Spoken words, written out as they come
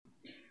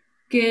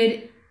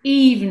Good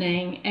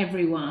evening,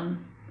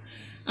 everyone.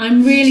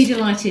 I'm really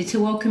delighted to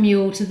welcome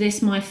you all to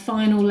this, my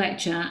final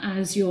lecture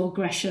as your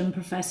Gresham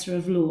Professor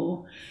of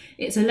Law.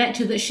 It's a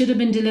lecture that should have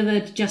been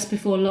delivered just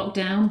before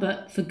lockdown,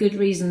 but for good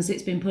reasons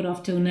it's been put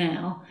off till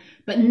now.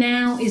 But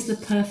now is the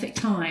perfect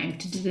time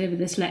to deliver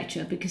this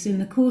lecture, because in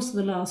the course of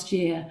the last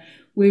year,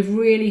 we've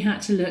really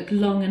had to look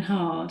long and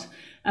hard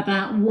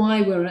about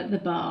why we're at the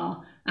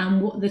bar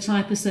and what the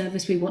type of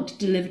service we want to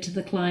deliver to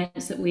the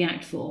clients that we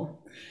act for.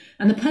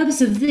 And the purpose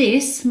of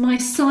this, my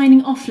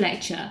signing off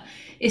lecture,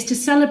 is to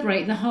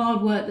celebrate the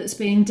hard work that's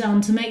being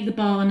done to make the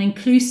bar an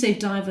inclusive,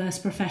 diverse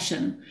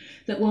profession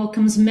that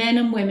welcomes men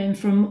and women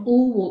from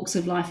all walks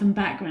of life and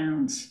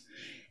backgrounds.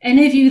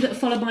 Any of you that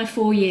followed my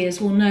 4 years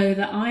will know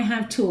that I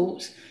have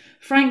talked,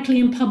 frankly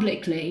and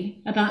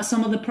publicly, about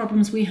some of the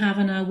problems we have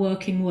in our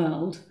working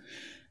world.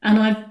 And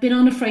I've been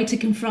unafraid to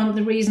confront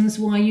the reasons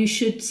why you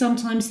should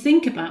sometimes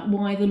think about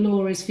why the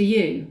law is for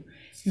you.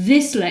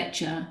 This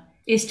lecture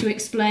is to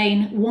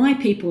explain why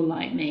people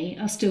like me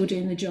are still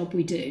doing the job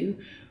we do,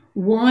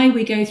 why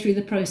we go through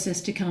the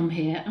process to come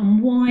here,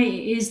 and why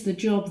it is the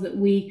job that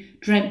we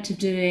dreamt of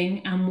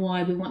doing and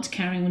why we want to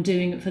carry on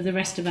doing it for the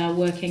rest of our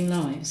working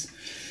lives.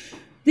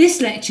 This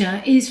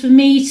lecture is for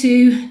me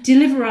to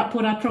deliver up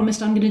what I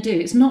promised I'm going to do.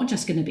 It's not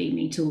just going to be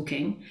me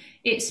talking.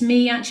 It's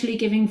me actually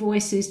giving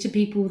voices to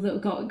people that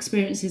have got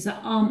experiences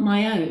that aren't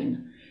my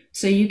own.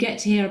 So you get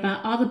to hear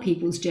about other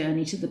people's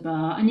journey to the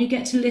bar, and you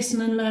get to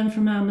listen and learn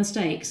from our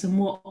mistakes and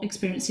what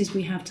experiences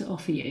we have to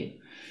offer you.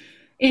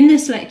 In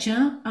this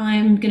lecture,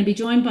 I'm going to be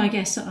joined by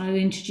guests that I'll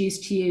introduce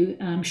to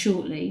you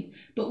shortly,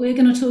 but we're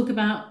going to talk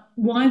about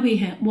why we're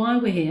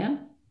here,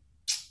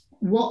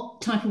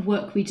 what type of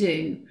work we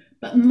do,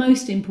 but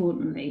most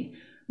importantly,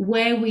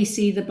 where we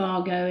see the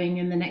bar going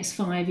in the next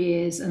 5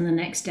 years and the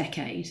next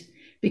decade.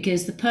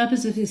 Because the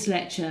purpose of this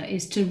lecture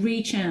is to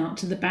reach out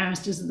to the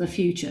barristers of the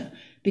future,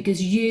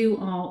 because you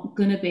are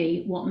going to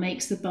be what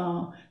makes the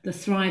bar the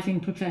thriving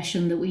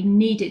profession that we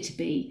need it to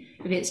be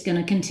if it's going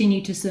to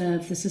continue to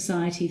serve the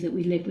society that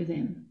we live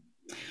within.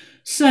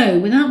 So,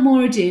 without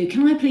more ado,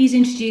 can I please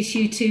introduce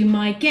you to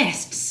my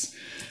guests?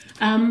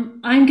 I'm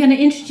going to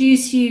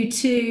introduce you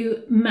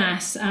to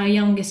Mas, our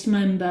youngest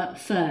member,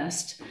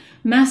 first.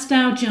 Mas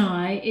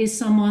Daojai is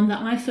someone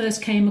that I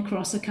first came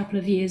across a couple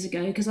of years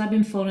ago because I've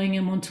been following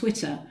him on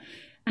Twitter.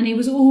 And he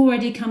was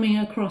already coming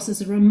across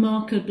as a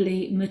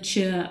remarkably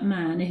mature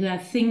man who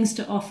had things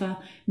to offer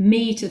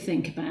me to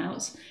think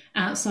about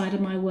outside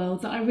of my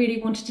world that I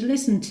really wanted to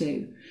listen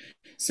to.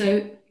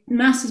 So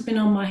Mas has been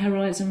on my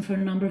horizon for a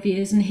number of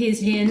years, and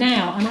he's here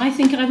now. And I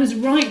think I was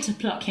right to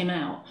pluck him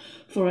out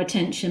for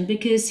attention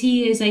because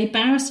he is a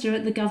barrister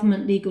at the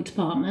Government Legal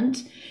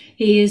Department.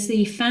 He is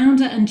the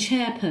founder and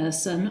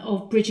chairperson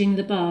of Bridging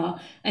the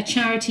Bar, a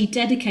charity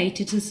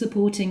dedicated to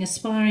supporting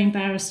aspiring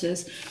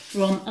barristers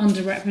from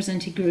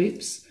underrepresented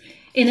groups.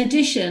 In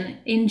addition,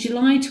 in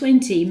July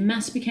 20,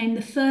 Mas became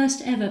the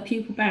first ever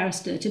pupil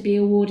barrister to be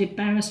awarded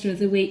Barrister of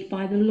the Week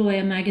by The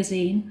Lawyer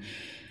magazine.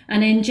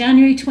 And in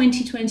January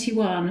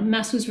 2021,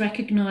 Mas was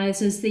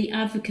recognised as the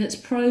Advocate's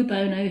Pro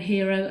Bono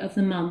Hero of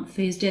the Month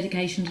for his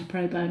dedication to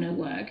pro bono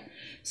work.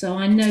 So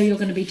I know you're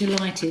going to be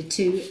delighted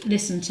to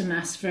listen to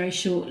Mas very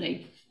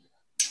shortly.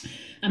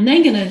 I'm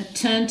then going to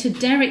turn to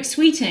Derek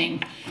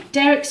Sweeting.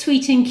 Derek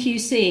Sweeting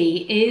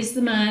QC is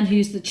the man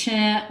who's the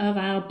chair of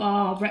our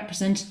bar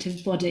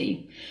representative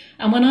body.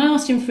 And when I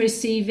asked him for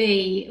his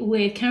CV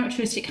with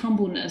characteristic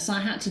humbleness,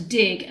 I had to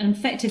dig and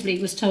effectively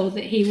was told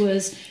that he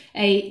was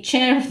a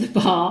chair of the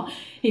bar.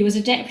 He was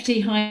a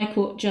Deputy High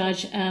Court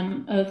Judge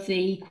of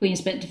the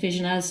Queen's Bench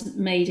Division as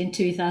made in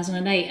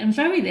 2008 and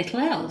very little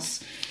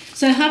else.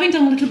 So having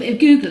done a little bit of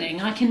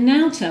Googling, I can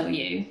now tell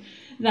you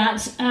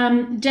that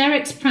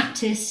Derek's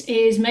practice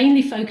is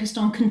mainly focused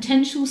on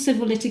contentious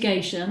civil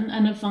litigation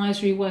and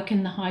advisory work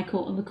in the High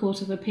Court and the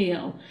Court of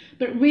Appeal.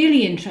 But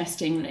really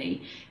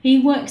interestingly, he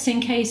works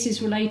in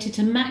cases related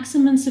to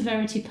maximum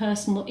severity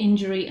personal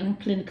injury and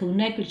clinical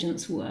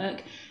negligence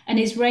work, and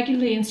is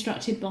regularly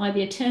instructed by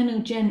the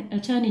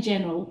Attorney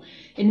General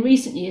in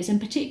recent years, in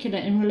particular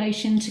in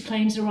relation to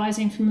claims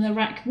arising from the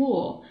Iraq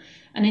War.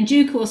 And in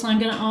due course, I'm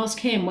going to ask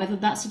him whether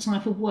that's the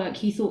type of work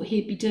he thought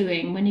he'd be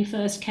doing when he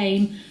first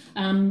came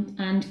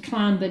and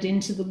clambered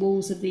into the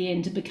walls of the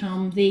inn to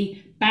become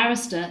the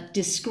barrister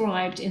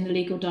described in the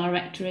legal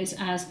directories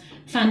as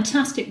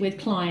fantastic with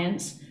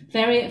clients,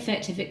 very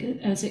effective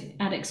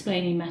at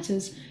explaining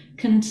matters,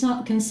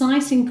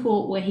 concise in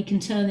court where he can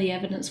turn the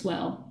evidence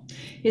well.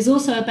 He's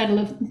also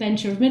a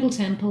bencher of Middle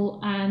Temple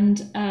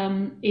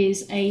and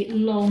is a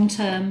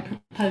long-term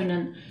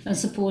proponent and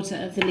supporter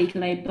of the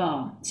legal aid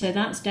bar. So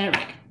that's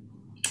Derek.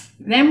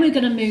 Then we're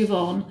going to move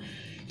on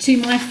to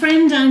my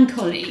friend and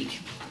colleague,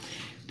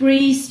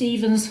 Bree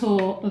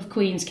Stevens-Hoare of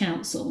Queen's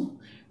Counsel.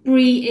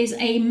 Bree is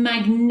a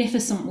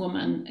magnificent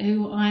woman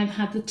who I've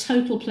had the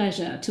total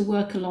pleasure to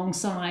work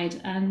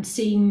alongside and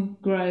seen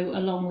grow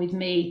along with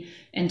me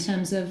in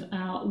terms of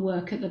our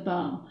work at the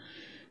bar.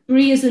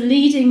 Bree is a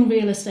leading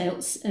real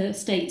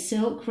estate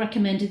silk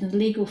recommended in the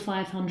Legal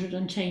 500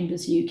 and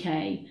Chambers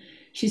UK.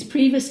 She's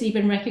previously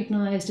been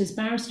recognised as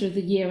Barrister of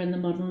the Year in the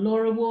Modern Law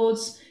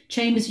Awards,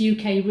 Chambers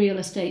UK Real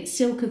Estate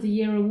Silk of the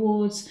Year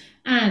Awards,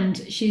 and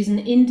she's an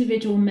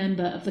individual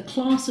member of the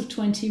Class of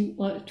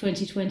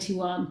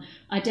 2021,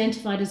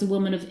 identified as a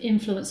woman of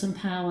influence and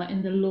power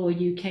in the Law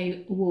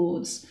UK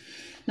Awards.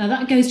 Now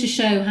that goes to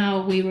show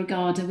how we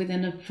regard her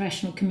within a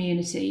professional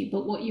community,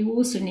 but what you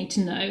also need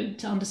to know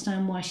to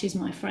understand why she's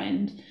my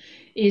friend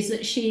is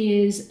that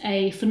she is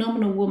a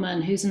phenomenal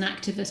woman who's an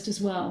activist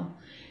as well.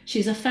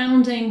 She's a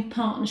founding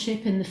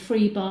partnership in the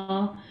Free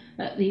Bar,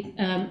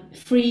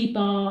 Free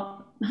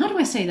Bar. How do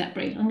I say that,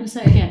 Brie? I'm going to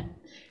say it again.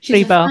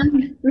 She's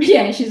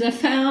she's a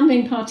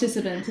founding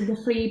participant of the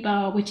Free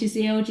Bar, which is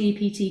the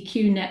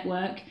LGBTQ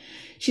network.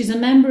 She's a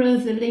member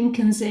of the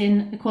Lincoln's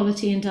Inn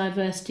Equality and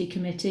Diversity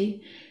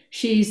Committee.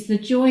 She's the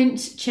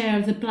joint chair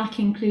of the Black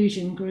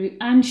Inclusion Group,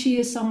 and she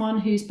is someone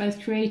who's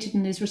both created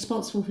and is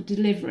responsible for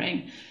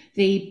delivering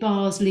the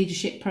Bar's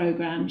leadership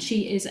programme.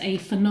 She is a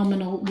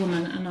phenomenal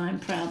woman, and I'm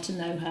proud to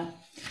know her.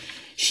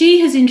 She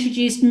has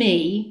introduced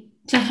me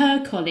to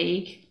her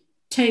colleague,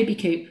 Toby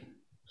Coop.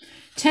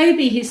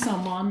 Toby is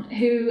someone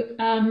who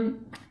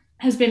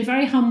has been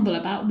very humble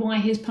about why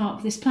he's part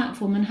of this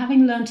platform, and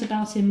having learnt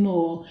about him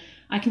more,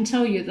 I can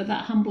tell you that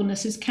that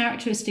humbleness is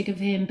characteristic of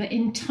him, but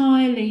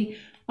entirely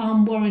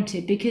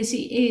unwarranted, because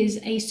he is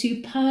a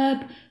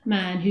superb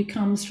man who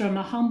comes from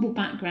a humble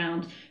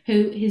background, who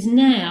is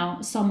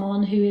now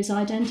someone who is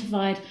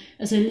identified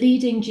as a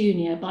leading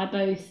junior by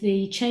both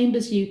the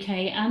Chambers UK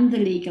and the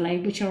Legal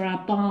Aid, which are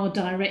our Bar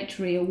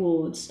Directory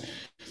Awards.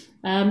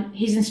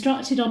 He's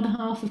instructed on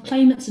behalf of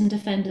claimants and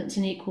defendants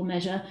in equal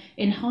measure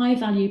in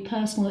high-value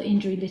personal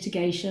injury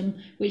litigation,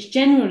 which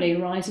generally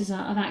arises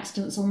out of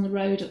accidents on the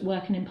road, at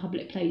work and in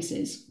public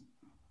places.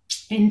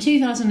 In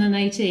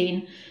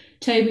 2018,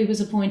 Toby was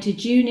appointed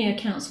Junior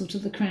Counsel to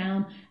the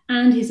Crown,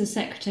 and he's a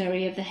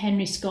secretary of the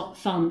Henry Scott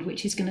Fund,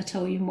 which he's going to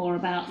tell you more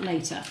about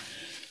later.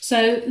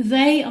 So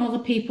they are the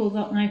people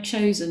that I've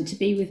chosen to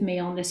be with me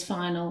on this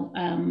final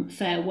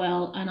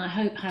farewell, and I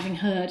hope, having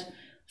heard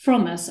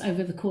from us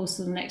over the course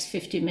of the next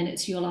 50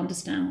 minutes, you'll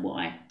understand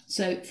why.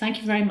 So thank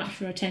you very much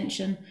for your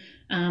attention,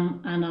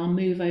 and I'll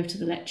move over to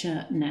the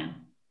lecture now.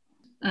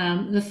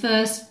 The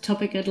first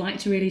topic I'd like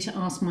to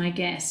ask my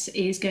guests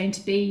is going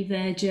to be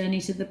their journey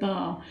to the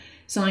bar.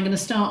 So I'm going to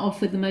start off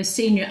with the most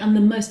senior and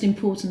the most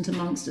important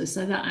amongst us.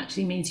 So that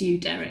actually means you,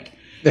 Derek.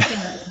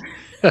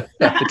 I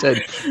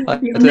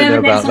don't know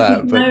about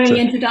that. But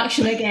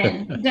introduction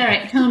again.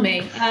 Derek, tell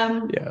me,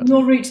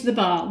 your route to the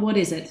bar, what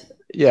is it?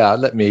 Yeah,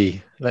 let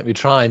me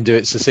try and do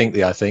it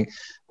succinctly, I think.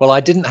 Well, I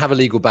didn't have a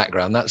legal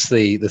background. That's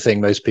the thing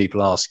most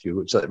people ask you,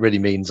 which really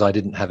means I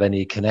didn't have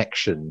any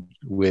connection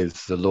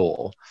with the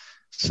law.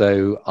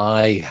 So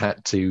I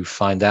had to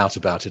find out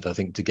about it, I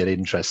think, to get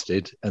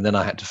interested. And then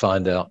I had to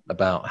find out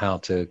about how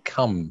to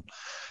come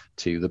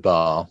to the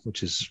bar,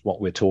 which is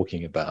what we're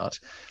talking about.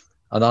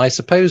 And I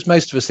suppose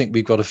most of us think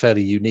we've got a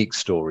fairly unique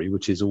story,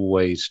 which is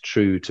always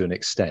true to an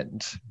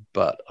extent.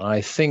 But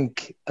I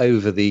think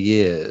over the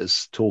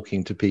years,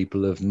 talking to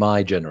people of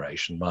my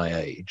generation, my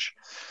age,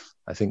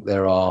 I think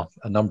there are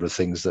a number of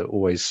things that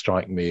always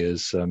strike me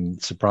as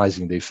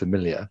surprisingly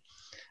familiar.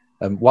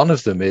 One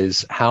of them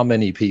is how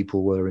many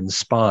people were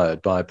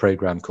inspired by a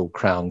program called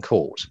Crown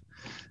Court,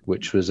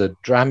 which was a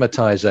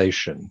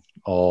dramatization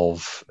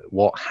of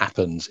what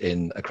happens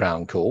in a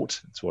Crown Court.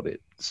 That's what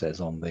it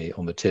says on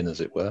the tin, as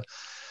it were.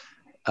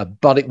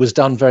 But it was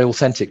done very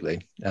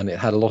authentically, and it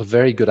had a lot of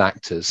very good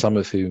actors, some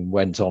of whom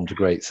went on to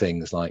great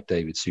things like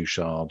David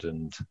Suchard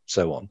and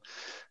so on.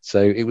 So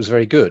it was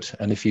very good.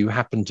 And if you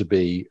happened to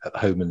be at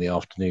home in the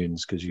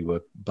afternoons because you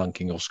were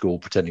bunking off school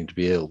pretending to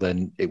be ill,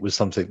 then it was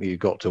something that you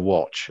got to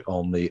watch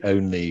on the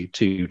only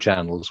 2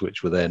 channels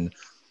which were then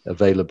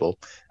available.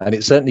 And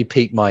it certainly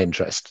piqued my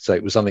interest. So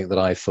it was something that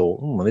I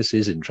thought, well, this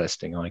is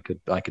interesting. I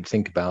could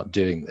think about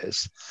doing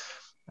this.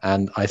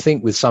 And I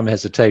think with some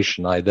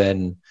hesitation, I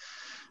then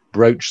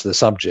broached the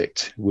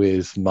subject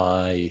with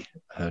my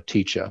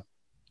teacher.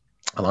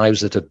 And I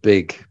was at a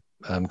big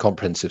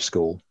comprehensive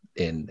school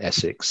in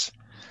Essex,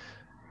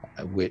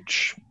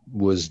 which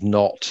was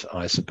not,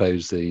 I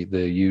suppose, the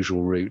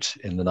usual route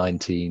in the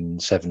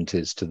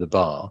 1970s to the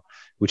bar,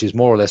 which is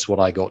more or less what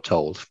I got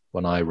told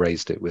when I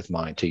raised it with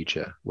my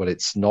teacher. Well,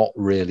 it's not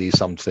really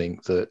something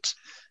that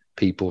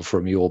people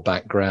from your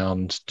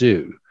background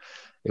do.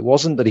 It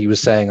wasn't that he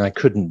was saying I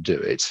couldn't do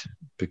it,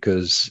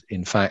 because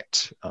in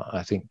fact,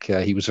 I think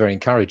he was very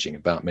encouraging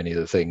about many of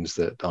the things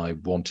that I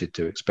wanted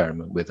to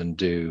experiment with and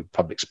do,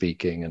 public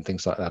speaking and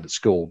things like that at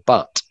school.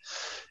 But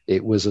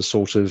it was a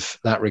sort of,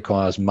 that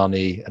requires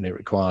money and it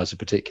requires a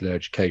particular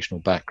educational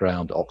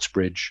background,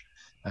 Oxbridge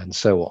and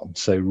so on.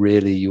 So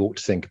really you ought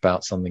to think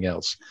about something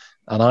else.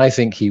 And I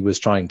think he was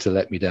trying to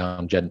let me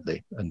down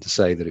gently and to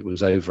say that it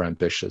was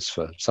overambitious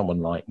for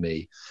someone like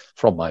me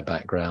from my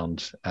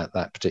background at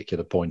that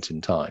particular point in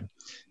time.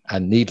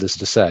 And needless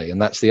to say,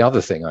 and that's the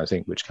other thing I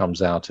think which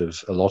comes out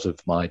of a lot of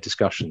my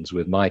discussions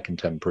with my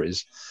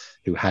contemporaries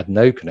who had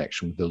no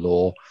connection with the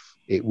law,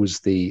 it was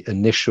the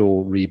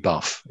initial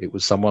rebuff. It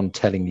was someone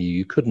telling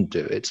you couldn't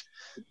do it.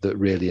 that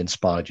really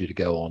inspired you to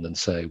go on and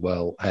say,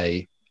 well,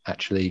 hey,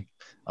 actually,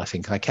 I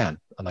think I can,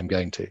 and I'm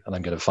going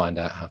to find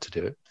out how to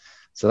do it.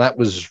 So that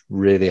was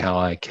really how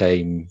I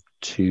came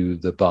to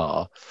the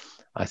bar.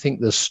 I think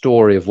the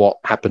story of what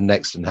happened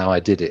next and how I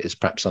did it is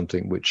perhaps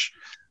something which,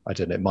 I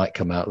don't know, it might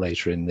come out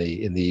later in the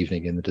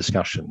evening in the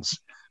discussions.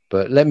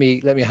 But let me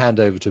hand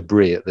over to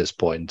Brie at this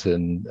point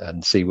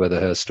and see whether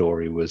her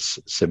story was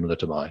similar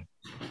to mine.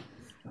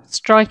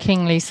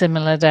 Strikingly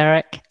similar,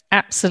 Derek.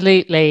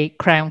 Absolutely,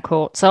 Crown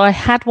Court. So I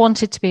had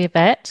wanted to be a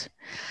vet.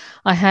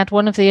 I had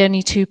one of the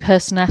only two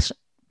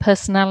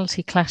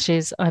personality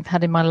clashes I've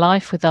had in my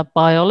life with a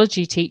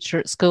biology teacher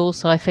at school,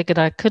 so I figured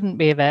I couldn't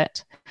be a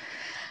vet.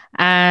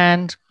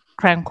 And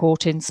Crown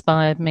Court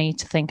inspired me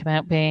to think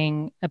about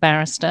being a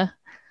barrister.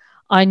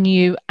 I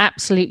knew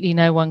absolutely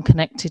no one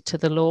connected to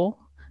the law.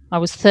 I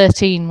was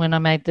 13 when I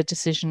made the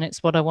decision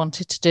it's what I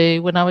wanted to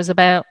do. When I was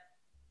about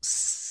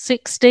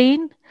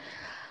 16,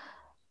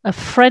 a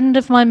friend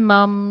of my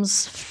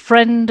mum's,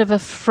 friend of a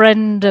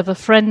friend of a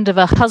friend of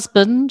a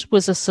husband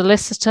was a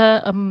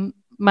solicitor and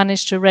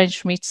managed to arrange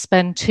for me to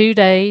spend 2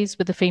 days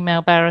with a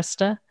female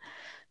barrister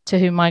to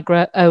whom I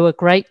owe a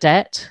great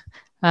debt,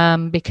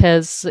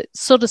 because it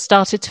sort of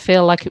started to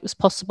feel like it was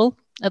possible.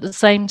 At the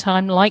same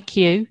time, like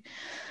you,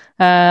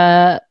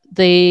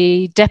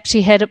 the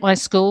deputy head at my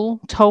school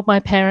told my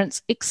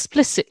parents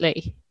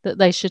explicitly that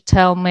they should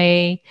tell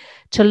me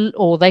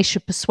or they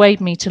should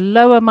persuade me to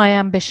lower my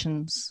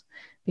ambitions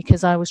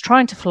because I was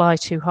trying to fly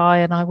too high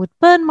and I would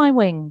burn my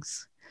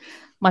wings.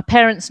 My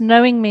parents,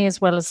 knowing me as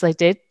well as they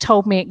did,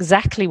 told me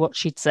exactly what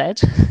she'd said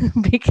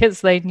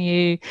because they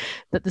knew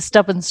that the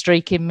stubborn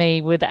streak in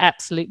me would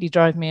absolutely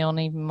drive me on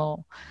even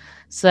more.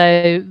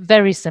 So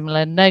very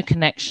similar, no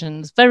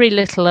connections, very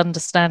little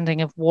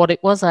understanding of what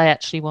it was I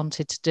actually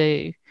wanted to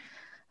do.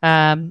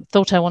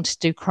 Thought I wanted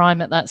to do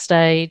crime at that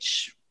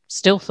stage,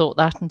 still thought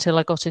that until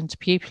I got into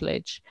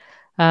pupillage,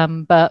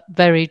 but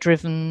very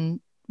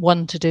driven,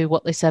 one, to do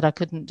what they said I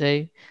couldn't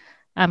do,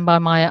 and by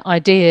my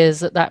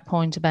ideas at that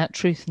point about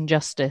truth and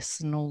justice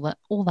and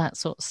all that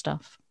sort of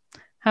stuff.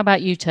 How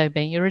about you,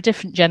 Toby? You're a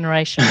different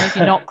generation,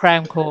 maybe not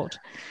Crown Court.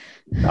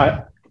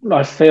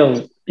 I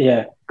feel,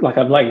 yeah, like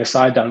I'm laying the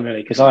side down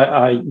really, because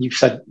you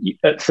said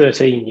at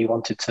 13 you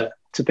wanted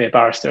to be a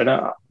barrister, and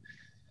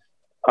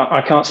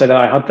I can't say that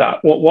I had that.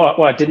 What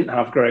I didn't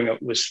have growing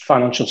up was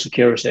financial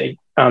security,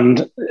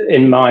 and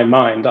in my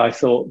mind I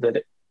thought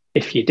that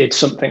if you did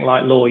something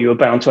like law, you were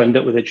bound to end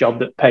up with a job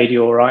that paid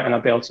you all right, and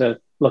I'd be able to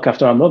look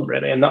after my mum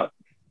really, and that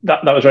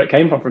was where it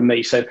came from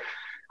me. So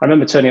I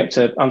remember turning up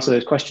to answer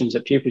those questions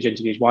at pupillage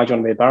interviews. Why do you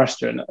want to be a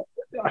barrister? And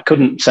I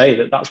couldn't say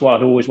that that's what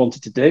I'd always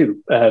wanted to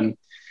do.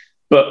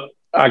 But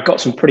I got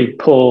some pretty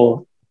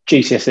poor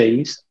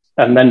GCSEs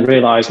and then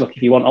realised, look,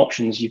 if you want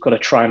options, you've got to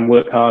try and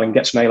work hard and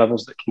get some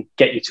A-levels that can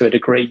get you to a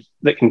degree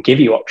that can give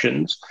you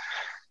options.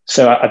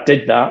 So I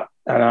did that,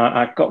 and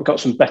I got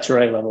some better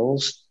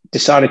A-levels,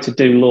 decided to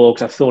do law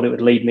because I thought it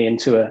would lead me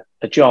into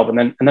a job. And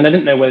then I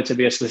didn't know whether to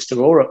be a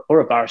solicitor or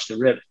a barrister,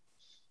 really.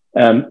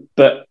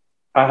 But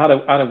I had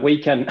a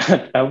weekend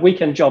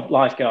job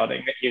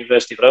lifeguarding at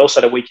university, but I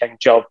also had a weekend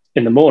job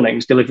in the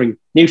mornings delivering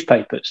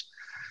newspapers.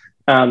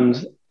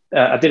 And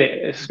I did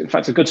it. In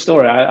fact, a good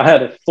story. I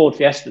had a Ford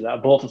Fiesta that I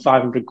bought for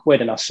 500 quid,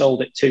 and I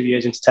sold it 2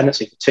 years into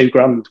tenancy for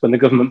 £2,000 when the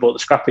government bought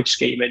the scrappage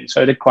scheme in.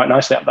 So I did quite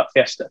nicely out of that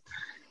Fiesta.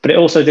 But it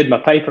also did my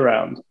paper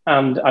round,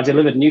 and I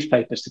delivered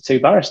newspapers to 2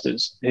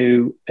 barristers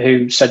who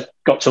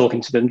got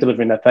talking to them,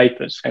 delivering their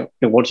papers.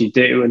 What do you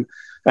do? And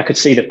I could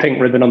see the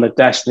pink ribbon on the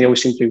desk, and they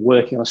always seemed to be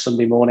working on a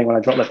Sunday morning when I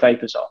dropped their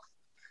papers off.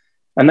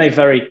 And they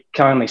very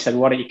kindly said,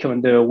 why don't you come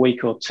and do a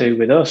week or two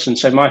with us? And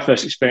so my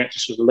first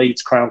experience was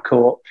Leeds Crown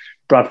Court,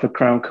 Bradford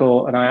Crown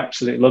Court, and I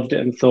absolutely loved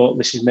it and thought,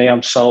 this is me,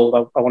 I'm sold,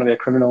 I want to be a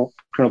criminal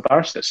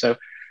barrister. So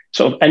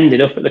sort of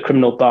ended up at the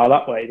criminal bar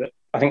that way. But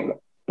I think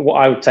what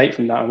I would take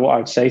from that and what I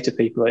would say to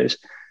people is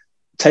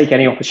take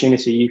any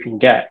opportunity you can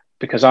get,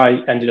 because I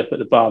ended up at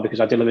the bar because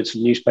I delivered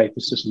some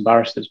newspapers to some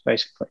barristers,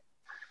 basically.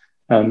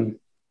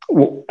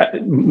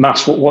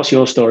 Mas, what's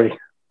your story?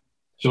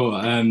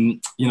 Sure.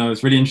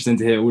 It's really interesting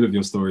to hear all of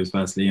your stories,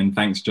 firstly, and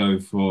thanks, Joe,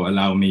 for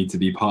allowing me to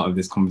be part of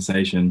this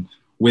conversation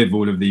with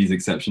all of these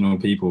exceptional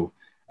people.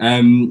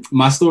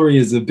 My story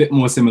is a bit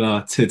more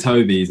similar to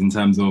Toby's in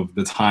terms of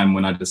the time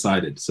when I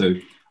decided. So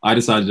I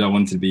decided I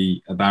wanted to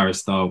be a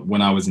barrister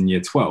when I was in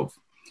year 12.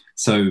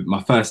 So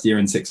my first year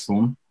in sixth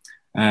form,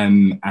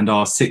 and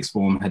our sixth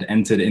form had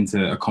entered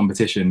into a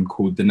competition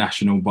called the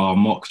National Bar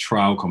Mock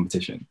Trial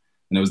Competition.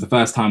 And it was the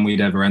first time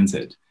we'd ever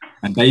entered.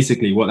 And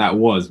basically what that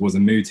was a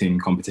mooting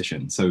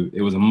competition. So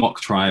it was a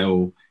mock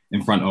trial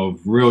in front of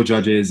real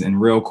judges in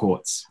real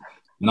courts.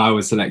 And I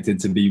was selected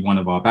to be one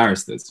of our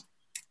barristers.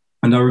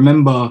 And I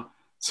remember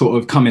sort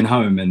of coming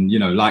home and,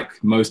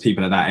 like most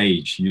people at that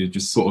age, you're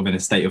just sort of in a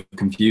state of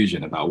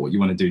confusion about what you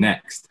want to do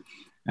next.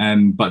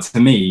 But to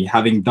me,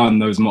 having done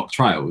those mock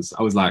trials,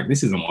 I was like,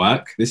 this isn't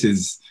work. This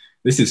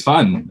is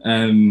fun.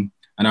 And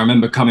I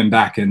remember coming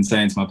back and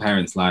saying to my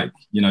parents, like,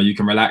 you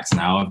can relax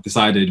now. I've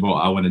decided what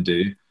I want to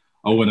do.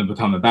 I want to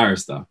become a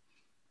barrister.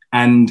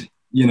 And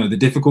you know, the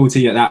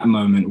difficulty at that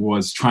moment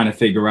was trying to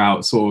figure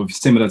out, sort of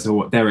similar to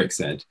what Derek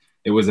said,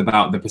 it was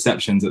about the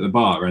perceptions at the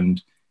bar.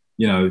 And,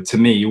 you know, to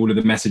me, all of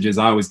the messages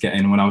I was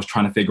getting when I was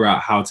trying to figure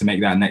out how to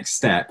make that next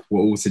step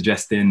were all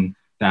suggesting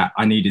that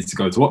I needed to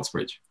go to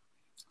Oxbridge.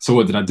 So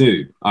what did I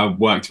do? I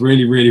worked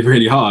really, really,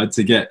 really hard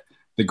to get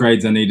the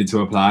grades I needed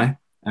to apply.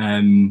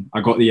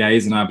 I got the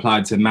A's and I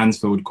applied to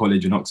Mansfield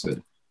College in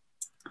Oxford.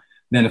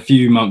 Then a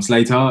few months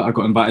later, I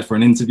got invited for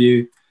an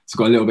interview. So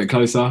got a little bit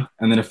closer.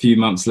 And then a few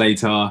months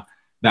later,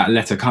 that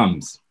letter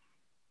comes.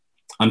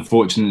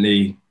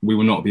 Unfortunately, we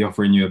will not be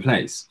offering you a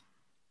place.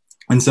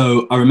 And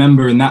so I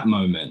remember in that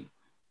moment,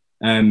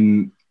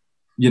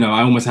 you know,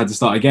 I almost had to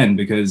start again,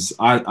 because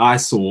I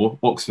saw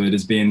Oxford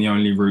as being the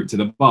only route to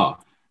the bar.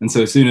 And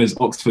so as soon as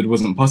Oxford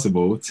wasn't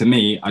possible, to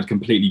me, I'd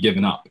completely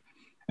given up.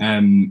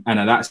 And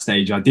at that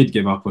stage, I did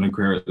give up on a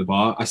career at the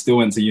bar. I still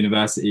went to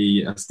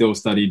university. I still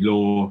studied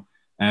law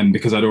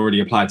because I'd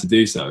already applied to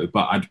do so.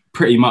 But I'd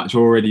pretty much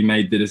already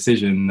made the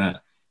decision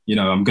that, you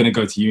know, I'm going to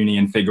go to uni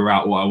and figure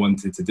out what I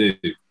wanted to do.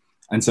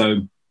 And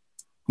so,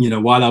 you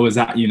know, while I was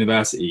at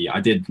university,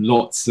 I did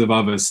lots of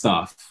other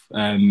stuff.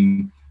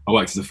 I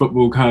worked as a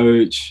football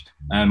coach,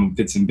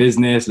 did some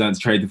business, learned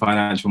to trade the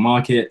financial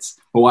markets.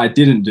 But what I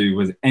didn't do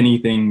was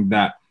anything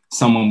that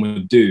someone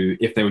would do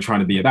if they were trying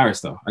to be a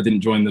barrister. I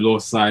didn't join the Law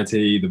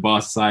Society, the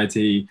Bar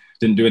Society,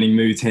 didn't do any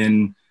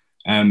mooting,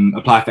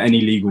 apply for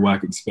any legal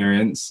work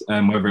experience,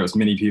 whether it was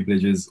mini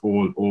pupilages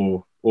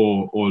or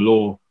law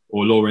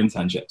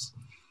internships.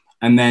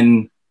 And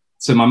then,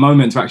 so my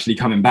moment to actually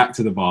coming back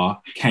to the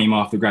bar came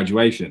after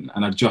graduation,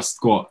 and I just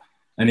got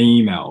an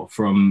email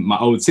from my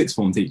old sixth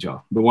form teacher,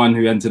 the one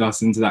who entered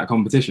us into that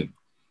competition.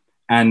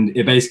 And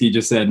it basically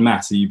just said,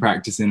 "Mass, are you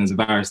practicing as a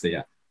barrister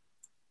yet?"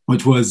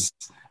 Which was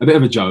a bit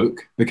of a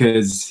joke,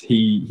 because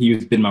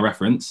he's been my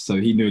reference, so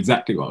he knew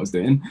exactly what I was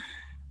doing.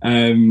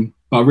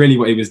 But really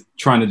what he was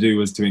trying to do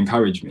was to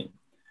encourage me.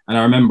 And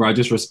I remember I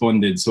just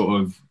responded,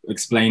 sort of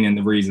explaining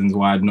the reasons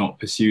why I'd not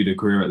pursued a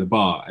career at the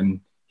bar. And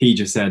he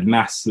just said,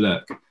 "Mass,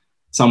 look,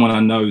 someone I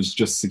know's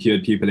just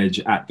secured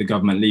pupillage at the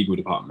government legal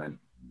department.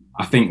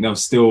 I think they'll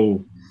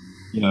still,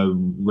 you know,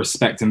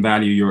 respect and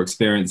value your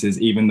experiences,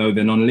 even though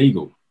they're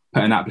non-legal.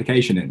 Put an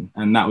application in."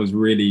 And that was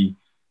really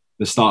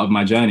the start of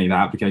my journey. That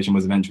application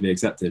was eventually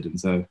accepted. And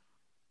so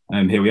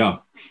here we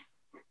are.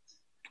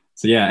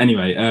 So yeah,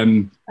 anyway,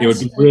 it would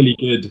be really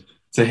good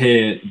to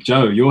hear,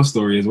 Joe, your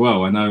story as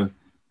well. I know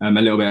a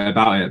little bit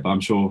about it, but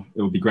I'm sure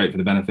it will be great for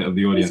the benefit of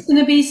the audience. It's going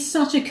to be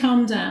such a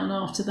calm down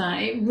after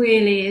that. It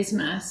really is,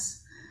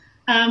 Mass.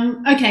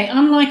 Okay,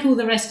 unlike all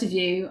the rest of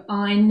you,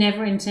 I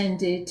never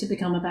intended to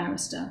become a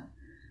barrister.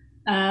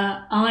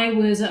 I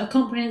was at a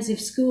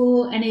comprehensive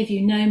school. Any of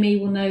you know me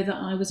will know that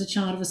I was a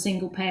child of a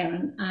single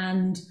parent,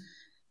 and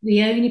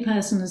the only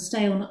person to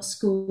stay on at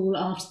school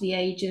after the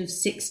age of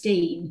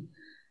 16.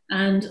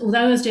 And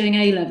although I was doing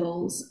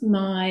A-levels,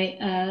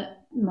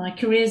 my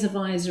careers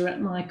advisor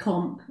at my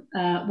comp,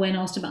 when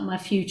asked about my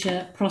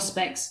future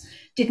prospects,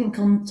 didn't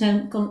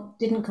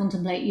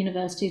contemplate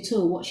university at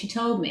all. What she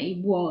told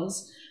me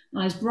was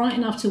I was bright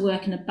enough to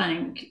work in a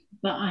bank,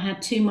 but I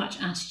had too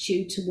much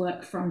attitude to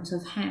work front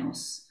of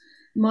house.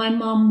 My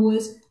mum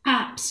was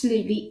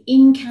absolutely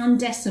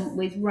incandescent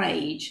with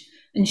rage,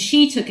 and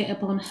she took it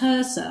upon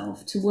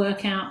herself to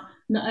work out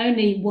not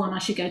only when I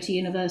should go to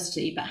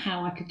university, but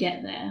how I could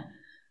get there.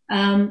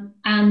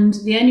 And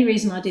the only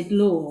reason I did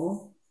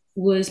law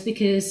was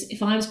because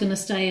if I was going to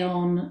stay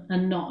on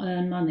and not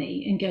earn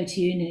money and go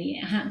to uni,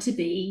 it had to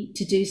be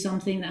to do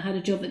something that had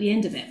a job at the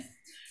end of it.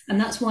 And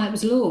that's why it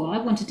was law. I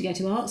wanted to go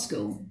to art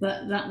school,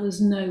 but that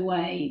was no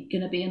way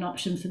going to be an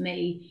option for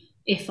me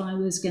if I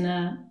was going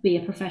to be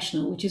a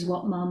professional, which is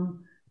what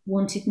Mum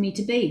wanted me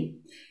to be.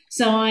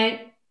 So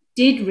I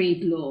did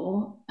read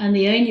law, and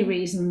the only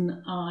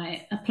reason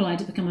I applied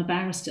to become a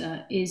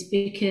barrister is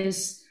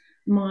because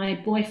my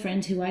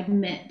boyfriend, who I'd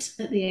met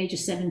at the age of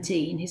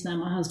 17, he's now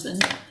my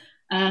husband,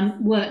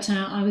 worked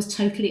out I was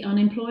totally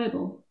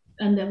unemployable,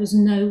 and there was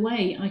no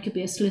way I could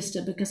be a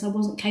solicitor because I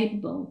wasn't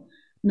capable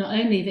not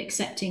only of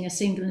accepting a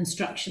single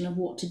instruction of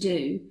what to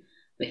do,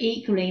 but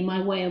equally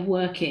my way of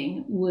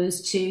working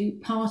was to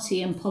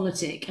party and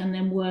politic and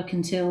then work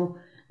until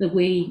the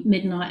wee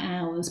midnight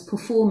hours,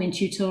 perform in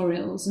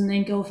tutorials, and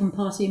then go off and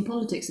party in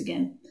politics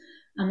again.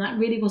 And that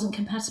really wasn't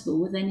compatible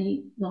with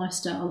any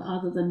lifestyle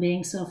other than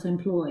being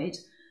self-employed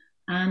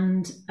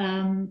and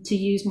to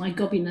use my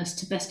gobbiness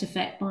to best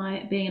effect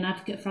by being an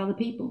advocate for other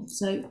people.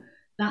 So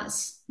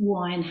that's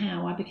why and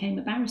how I became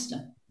a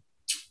barrister.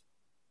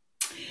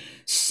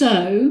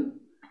 So,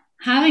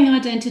 having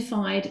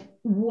identified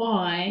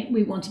why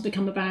we want to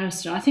become a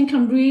barrister, I think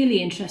I'm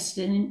really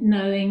interested in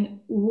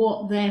knowing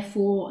what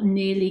therefore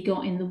nearly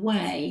got in the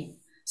way.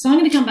 So I'm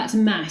going to come back to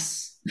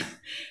Mass.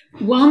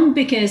 One,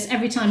 because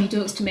every time he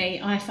talks to me,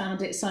 I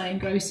found it so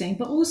engrossing,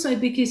 but also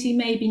because he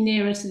may be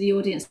nearer to the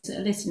audience that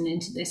are listening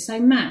to this. So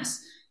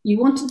Mass, you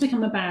wanted to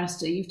become a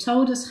barrister. You've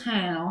told us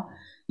how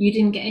you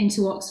didn't get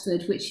into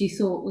Oxford, which you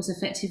thought was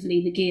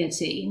effectively the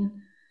guillotine.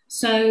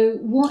 So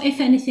what,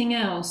 if anything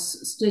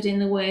else, stood in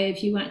the way of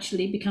you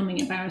actually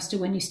becoming a barrister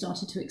when you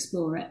started to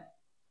explore it?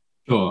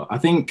 Sure. I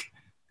think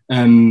the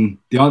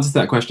answer to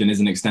that question is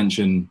an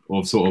extension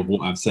of sort of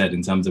what I've said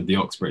in terms of the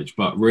Oxbridge,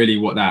 but really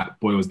what that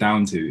boils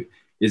down to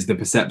is the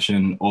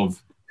perception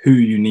of who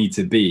you need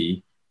to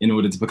be in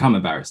order to become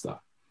a barrister.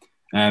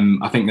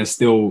 I think there's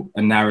still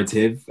a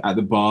narrative at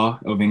the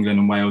bar of England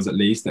and Wales, at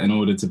least, that in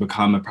order to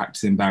become a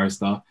practicing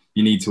barrister,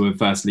 you need to have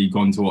firstly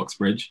gone to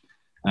Oxbridge.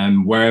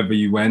 Wherever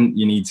you went,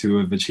 you need to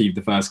have achieved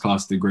the first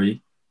class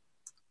degree.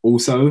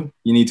 Also,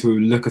 you need to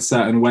look a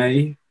certain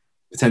way,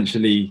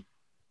 potentially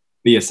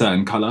be a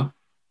certain colour,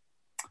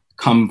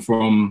 come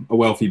from a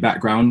wealthy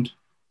background,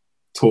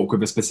 talk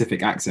with a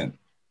specific accent.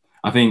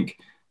 I think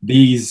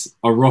these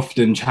are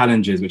often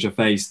challenges which are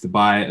faced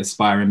by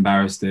aspiring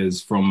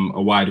barristers from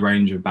a wide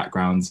range of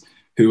backgrounds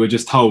who are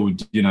just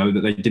told, you know,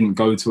 that they didn't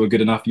go to a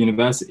good enough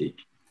university,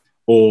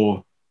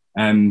 or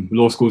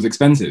law school is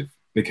expensive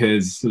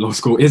because law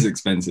school is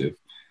expensive.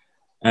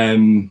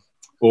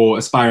 Or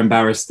aspiring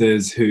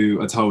barristers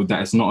who are told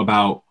that it's not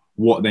about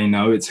what they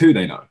know, it's who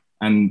they know.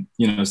 And,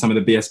 you know, some of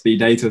the BSB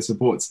data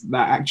supports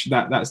that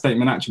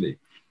statement actually.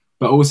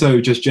 But also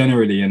just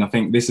generally, and I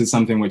think this is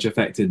something which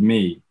affected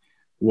me,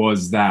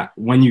 was that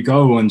when you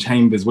go on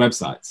Chambers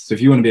websites, so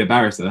if you want to be a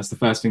barrister, that's the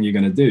first thing you're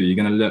going to do. You're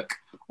going to look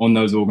on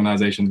those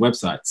organizations'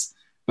 websites.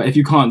 But if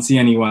you can't see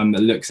anyone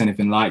that looks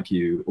anything like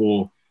you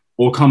or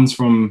comes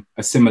from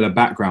a similar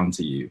background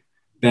to you,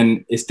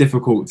 then it's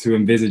difficult to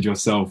envisage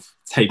yourself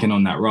taking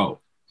on that role.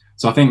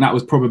 So I think that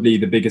was probably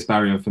the biggest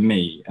barrier for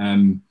me.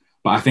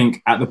 But I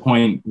think at the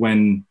point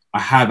when I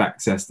have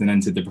accessed and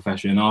entered the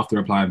profession after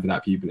applying for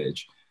that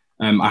pupillage,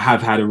 I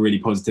have had a really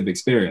positive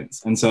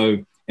experience. And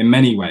so in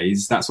many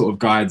ways, that sort of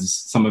guides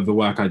some of the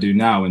work I do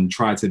now, and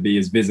try to be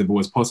as visible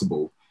as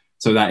possible,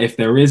 so that if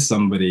there is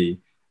somebody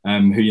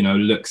who, you know,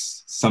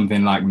 looks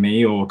something like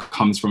me or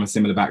comes from a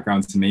similar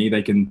background to me,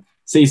 they can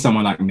see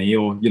someone like me,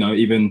 or, you know,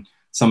 even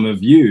some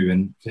of you,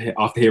 and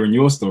after hearing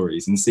your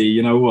stories, and see,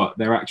 you know what,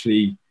 they're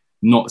actually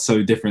not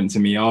so different to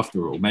me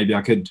after all. Maybe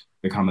I could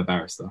become a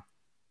barrister.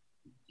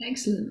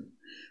 Excellent.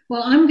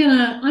 Well, I'm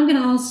gonna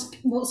ask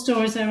what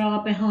stories there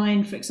are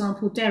behind, for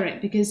example,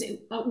 Derek, because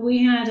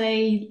we had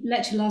a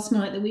lecture last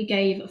night that we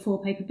gave at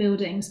Four Paper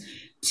Buildings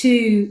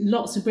to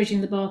lots of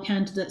Bridging the Bar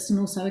candidates and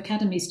also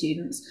academy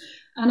students.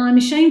 And I'm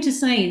ashamed to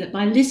say that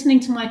by listening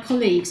to my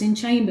colleagues in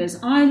Chambers,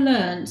 I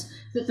learned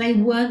that they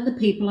weren't the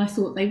people I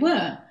thought they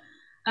were.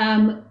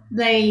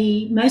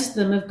 Most of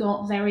them have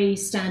got very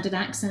standard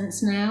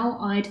accents now.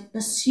 I'd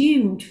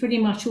assumed pretty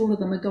much all of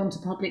them had gone to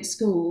public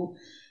school.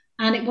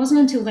 And it wasn't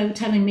until they were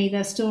telling me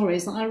their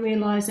stories that I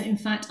realised that, in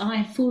fact, I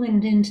had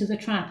fallen into the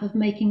trap of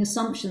making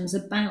assumptions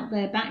about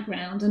their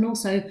background, and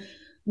also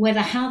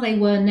how they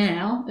were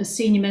now as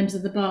senior members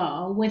of the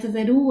bar, whether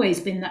they'd always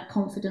been that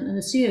confident and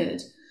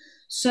assured.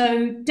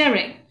 So,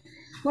 Derek,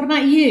 what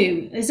about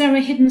you? Is there a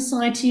hidden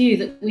side to you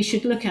that we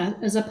should look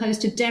at, as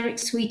opposed to Derek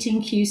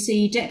Sweeting,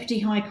 QC, Deputy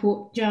High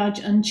Court Judge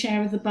and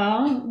Chair of the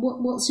Bar?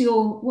 What's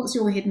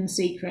your hidden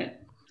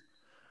secret?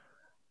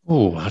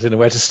 Oh, I don't know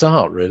where to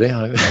start, really.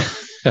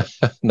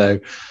 No,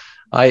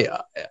 I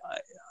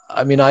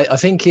mean, I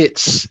think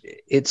it's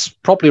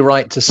probably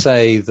right to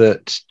say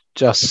that,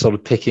 just sort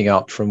of picking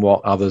up from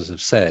what others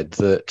have said,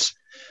 that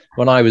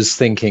when I was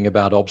thinking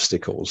about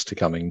obstacles to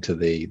coming to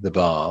the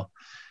bar,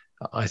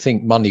 I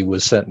think money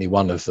was certainly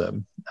one of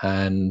them.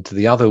 And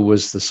the other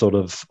was the sort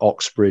of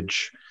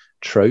Oxbridge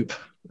trope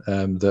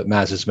that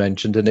Maz has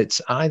mentioned. And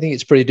I think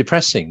it's pretty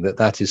depressing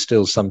that is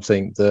still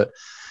something that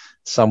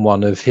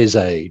someone of his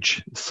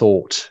age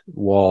thought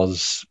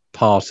was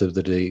part of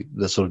the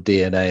sort of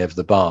DNA of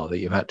the bar, that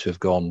you had to have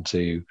gone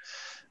to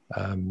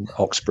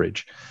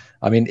Oxbridge.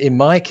 I mean, in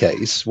my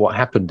case, what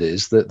happened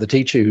is that the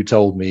teacher who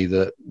told me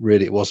that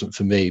really it wasn't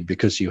for me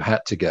because you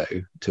had to go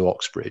to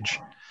Oxbridge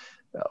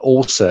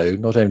also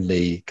not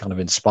only kind of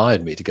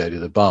inspired me to go to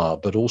the bar,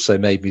 but also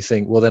made me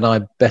think, well, then I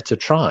better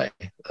try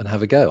and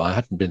have a go. I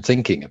hadn't been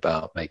thinking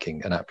about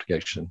making an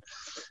application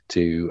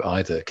to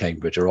either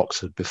Cambridge or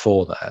Oxford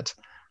before that.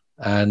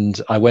 And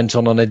I went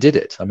on and I did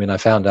it. I mean, I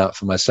found out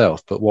for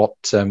myself, but what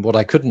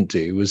I couldn't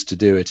do was to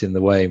do it in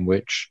the way in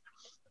which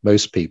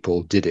most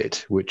people did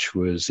it, which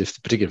was,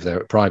 particularly if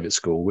they're at private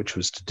school, which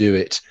was to do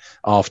it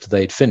after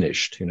they'd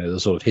finished, you know, the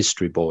sort of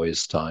history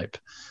boys type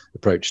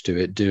approach to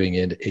it, doing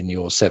it in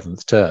your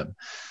 7th term.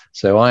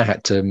 So I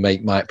had to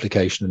make my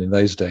application, and in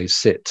those days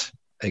sit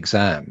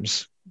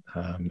exams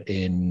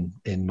in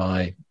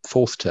my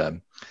 4th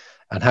term.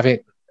 And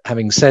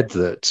having said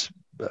that,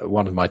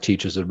 one of my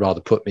teachers had rather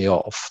put me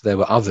off, there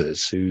were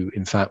others who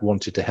in fact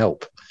wanted to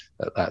help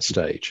at that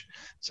stage.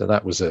 So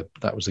that was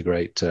a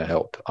great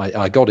help.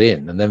 I got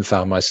in and then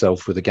found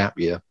myself with a gap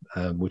year,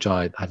 which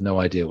I had no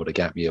idea what a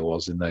gap year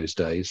was in those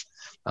days.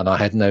 And I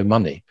had no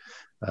money.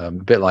 A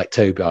bit like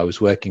Toby, I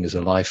was working as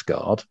a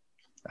lifeguard,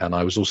 and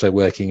I was also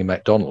working in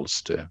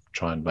McDonald's to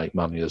try and make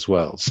money as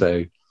well. So,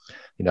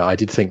 you know, I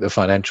did think the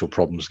financial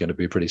problem was going to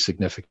be pretty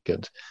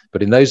significant.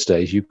 But in those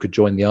days, you could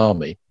join the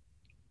army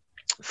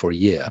for a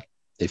year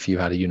if you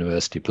had a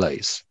university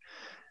place.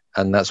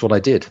 And that's what I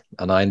did.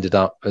 And I ended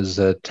up as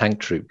a tank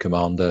troop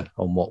commander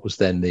on what was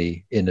then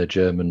the inner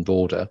German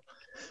border.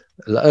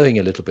 owing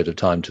a little bit of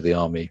time to the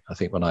army, I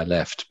think, when I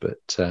left, but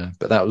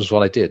that was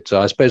what I did.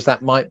 So I suppose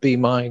that might be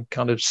my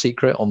kind of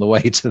secret. On the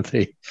way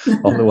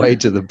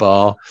to the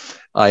bar,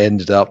 I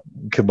ended up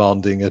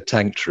commanding a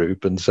tank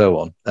troop and so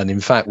on. And in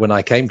fact, when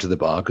I came to the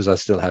bar, because I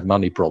still had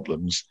money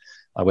problems,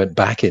 I went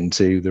back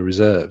into the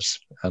reserves,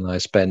 and I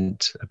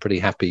spent a pretty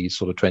happy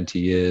sort of 20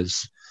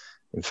 years,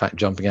 in fact,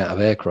 jumping out of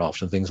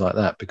aircraft and things like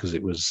that, because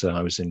it was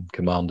I was in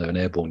commando and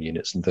airborne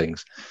units and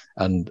things.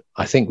 And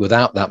I think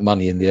without that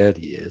money in the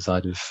early years,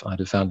 I'd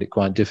have found it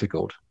quite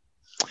difficult.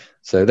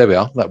 So there we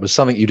are. That was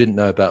something you didn't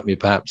know about me,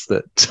 perhaps,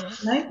 that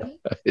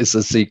is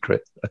a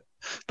secret,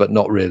 but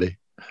not really.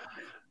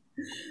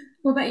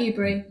 What about you,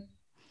 Brie?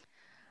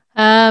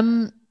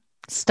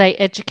 State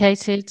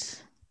educated,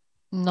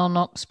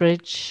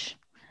 non-Oxbridge.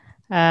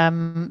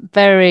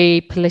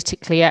 Very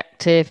politically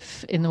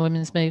active in the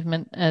women's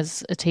movement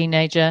as a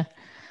teenager.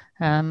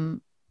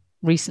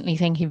 Recently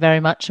thinking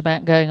very much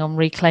about going on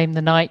Reclaim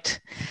the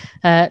Night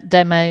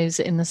demos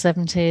in the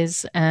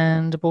 70s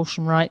and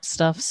abortion rights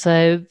stuff.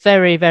 So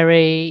very,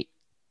 very,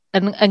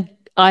 and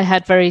I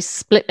had very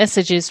split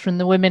messages from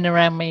the women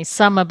around me.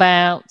 Some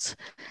about,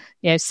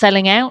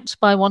 selling out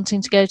by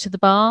wanting to go to the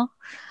bar,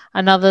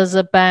 and others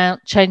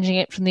about changing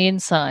it from the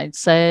inside.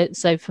 So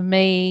for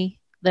me,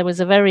 there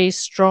was a very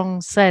strong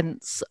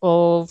sense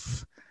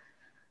of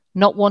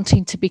not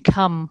wanting to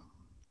become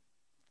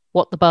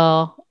what the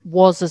bar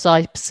was as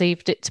I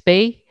perceived it to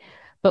be,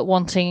 but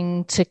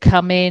wanting to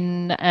come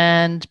in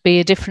and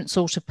be a different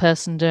sort of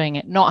person doing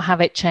it, not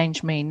have it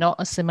change me, not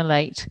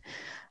assimilate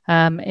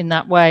in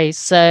that way.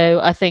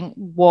 So I think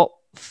what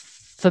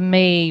for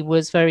me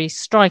was very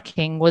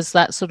striking was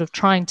that sort of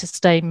trying to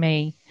stay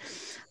me.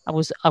 I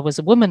was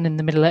a woman in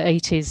the middle of the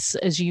 80s,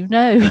 as you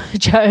know,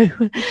 Joe.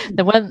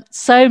 There weren't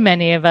so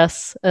many of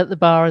us at the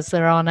bar as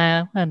there are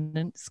now, and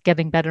it's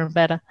getting better and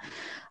better.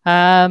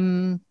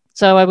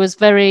 So I was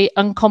very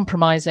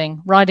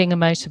uncompromising, riding a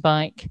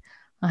motorbike.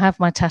 I have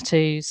my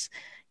tattoos,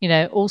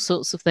 all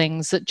sorts of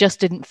things that just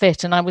didn't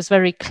fit. And I was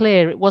very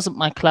clear it wasn't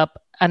my club.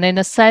 And in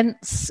a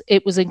sense,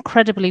 it was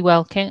incredibly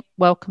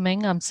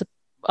welcoming.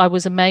 I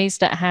was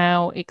amazed at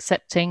how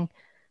accepting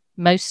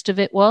most of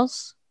it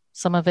was.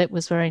 Some of it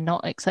was very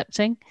not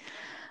accepting.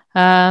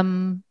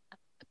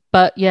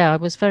 But yeah, I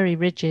was very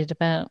rigid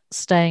about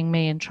staying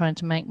me and trying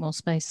to make more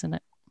space in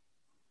it.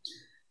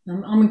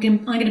 I'm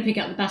going to pick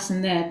up the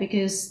baton there,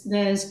 because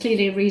there's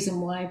clearly a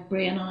reason why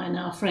Brie and I are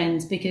now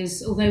friends,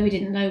 because although we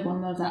didn't know one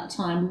another at that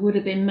time, we would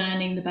have been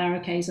manning the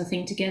barricades, I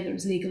think, together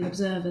as legal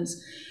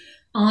observers.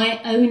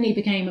 I only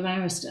became a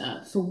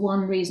barrister for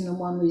one reason and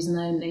one reason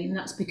only, and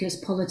that's because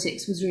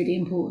politics was really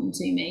important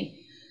to me.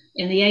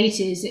 In the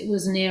 80s, it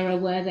was an era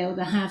where there were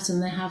the haves and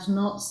the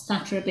have-nots.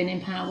 Thatcher had been in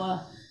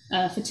power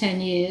for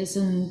 10 years,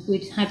 and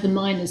we'd had the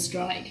miners'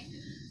 strike.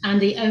 And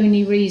the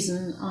only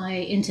reason I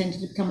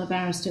intended to become a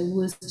barrister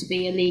was to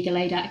be a legal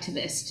aid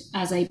activist,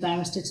 as a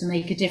barrister, to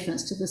make a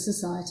difference to the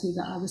society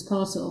that I was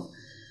part of.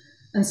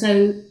 And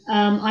so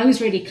I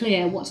was really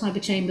clear what type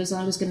of chambers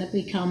I was going to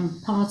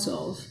become part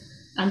of.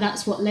 And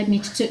that's what led me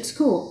to Tooks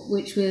Court,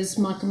 which was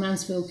Michael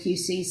Mansfield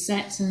QC's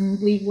set,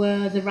 and we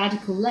were the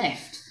radical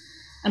left.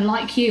 And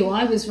like you,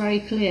 I was very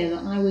clear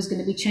that I was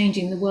going to be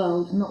changing the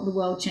world, not the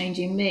world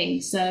changing me.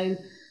 So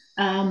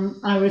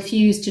I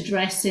refused to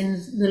dress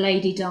in the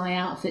lady di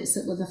outfits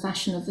that were the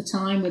fashion of the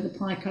time, with the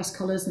pie crust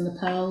collars and the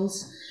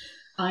pearls.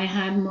 I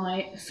had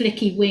my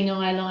flicky wing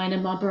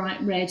eyeliner, my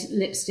bright red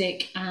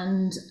lipstick,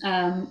 and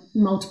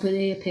multiple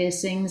ear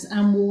piercings,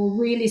 and wore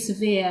really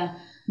severe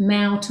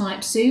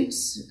Mao-type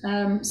suits,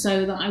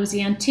 so that I was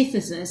the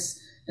antithesis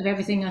of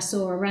everything I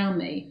saw around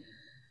me.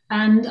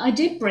 And I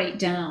did break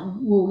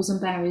down walls and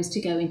barriers to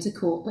go into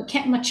court, but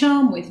kept my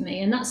charm with me.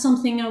 And that's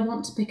something I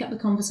want to pick up the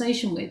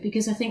conversation with,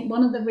 because I think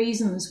one of the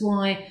reasons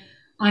why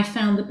I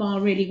found the bar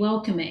really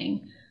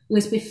welcoming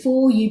was,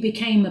 before you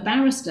became a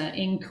barrister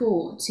in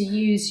court, to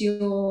use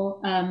your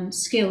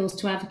skills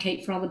to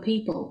advocate for other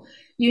people,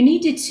 you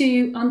needed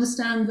to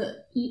understand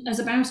that as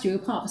a barrister, you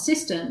were part of a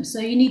system. So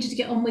you needed to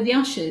get on with the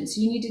ushers,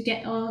 you needed to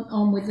get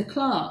on with the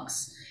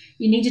clerks.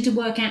 You needed to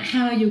work out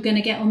how you were going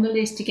to get on the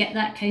list to get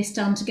that case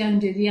done, to go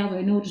and do the other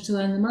in order to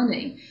earn the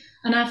money.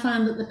 And I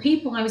found that the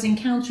people I was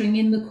encountering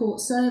in the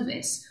court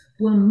service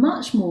were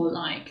much more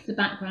like the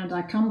background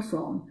I come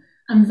from.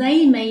 And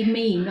they made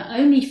me not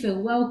only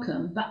feel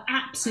welcome, but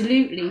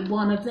absolutely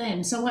one of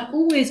them. So I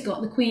always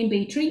got the Queen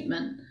Bee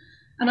treatment.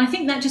 And I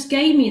think that just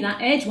gave me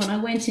that edge when I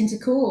went into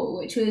court,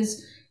 which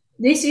was,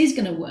 this is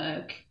going to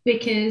work,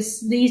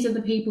 because these are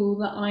the people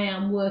that I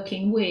am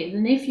working with.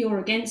 And if you're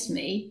against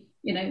me,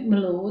 my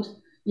lord,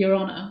 your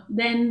honour,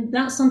 then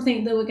that's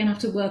something that we're going to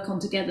have to work on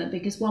together,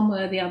 because one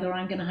way or the other,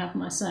 I'm going to have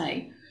my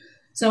say.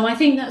 So I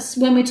think that's,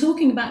 when we're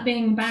talking about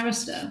being a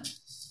barrister,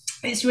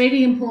 it's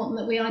really important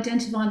that we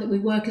identify that we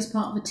work as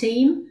part of a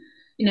team,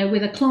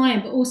 with a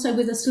client, but also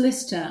with a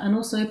solicitor, and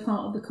also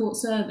part of the court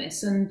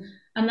service. And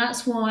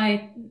that's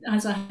why,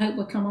 as I hope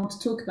we'll come on to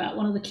talk about,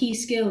 one of the key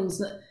skills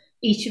that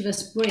each of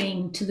us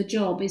bring to the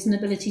job is an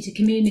ability to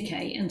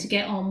communicate and to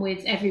get on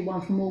with everyone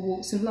from all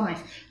walks of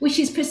life, which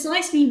is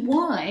precisely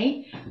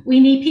why we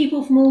need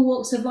people from all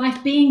walks of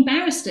life being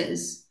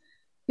barristers,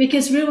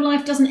 because real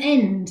life doesn't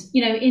end,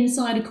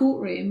 inside a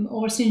courtroom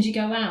or as soon as you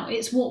go out.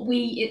 It's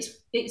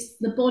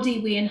the body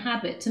we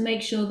inhabit to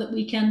make sure that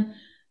we can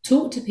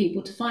talk to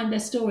people, to find their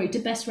story, to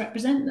best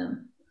represent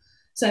them.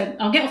 So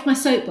I'll get off my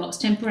soapbox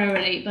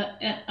temporarily, but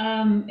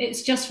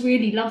it's just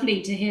really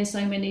lovely to hear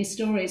so many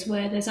stories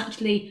where there's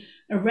actually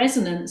a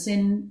resonance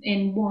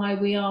in why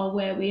we are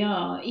where we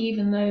are,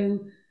 even though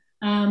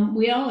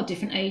we are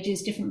different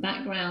ages, different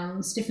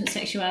backgrounds, different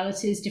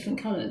sexualities, different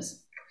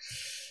colours.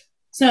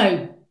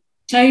 So,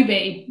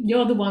 Toby,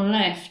 you're the one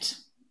left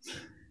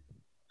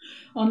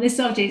on this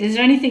subject. Is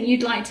there anything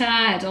you'd like to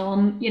add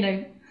on,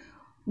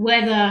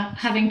 whether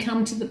having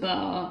come to the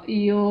bar,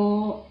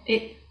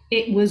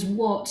 it was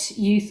what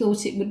you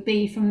thought it would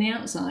be from the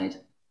outside?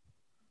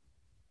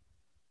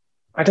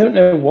 I don't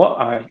know what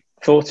I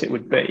thought it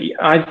would be.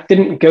 I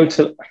didn't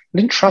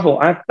travel.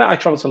 I bet I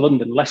travelled to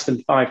London less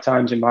than 5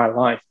 times in my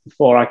life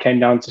before I came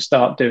down to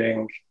start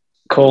doing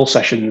call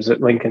sessions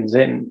at Lincoln's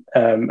Inn,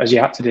 as you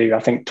had to do, I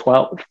think,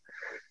 12.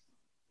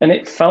 And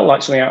it felt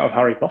like something out of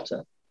Harry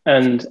Potter.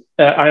 And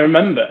I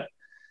remember,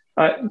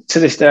 to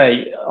this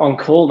day, on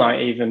call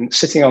night even,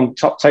 sitting on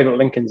top table at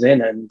Lincoln's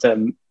Inn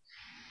and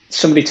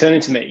somebody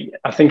turning to me,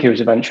 I think it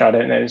was a venture, I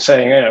don't know, and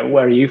saying,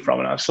 where are you from?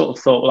 And I sort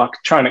of thought, well, I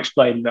could try and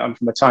explain that I'm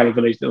from a tiny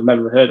village that I've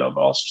never heard of.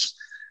 Or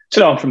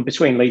I'm from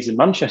between Leeds and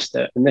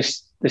Manchester. And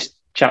this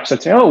chap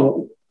said to me,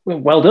 oh,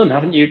 well done.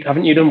 Haven't you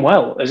done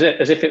well? As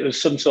if it was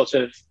some sort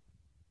of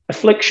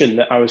affliction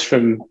that I was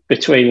from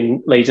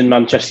between Leeds and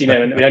Manchester,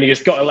 and we only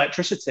just got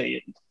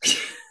electricity.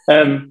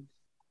 And,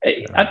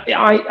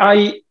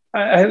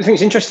 I think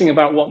it's interesting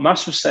about what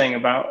Mas was saying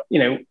about,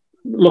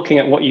 looking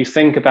at what you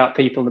think about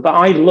people. But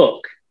I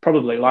look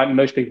probably like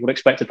most people would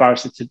expect a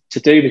barrister to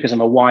do, because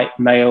I'm a white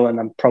male and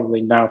I'm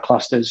probably now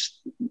classed as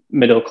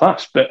middle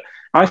class. But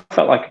I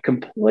felt like a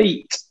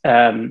complete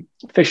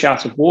fish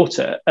out of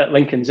water at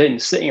Lincoln's Inn,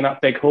 sitting in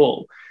that big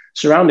hall,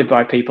 surrounded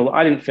by people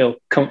I didn't feel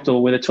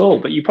comfortable with at all.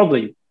 But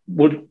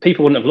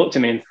people wouldn't have looked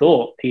at me and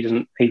thought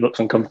he looks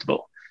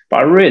uncomfortable. But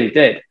I really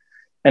did.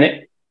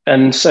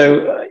 And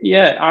so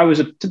I was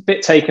a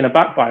bit taken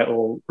aback by it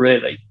all,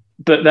 really.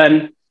 But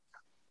then,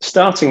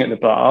 starting at the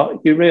bar,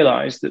 you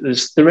realise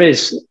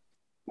that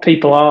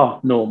people are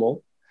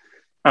normal,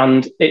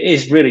 and it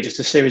is really just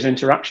a series of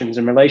interactions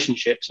and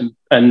relationships.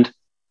 And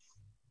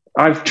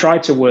I've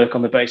tried to work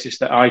on the basis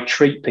that I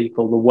treat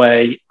people the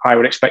way I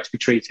would expect to be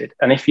treated.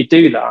 And if you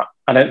do that,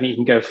 I don't think you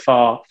can go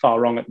far, far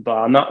wrong at the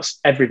bar. And that's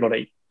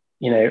everybody,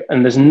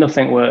 and there's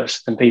nothing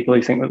worse than people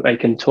who think that they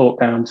can talk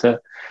down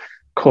to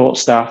court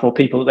staff or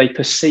people that they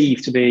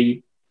perceive to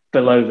be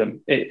below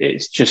them.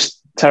 It's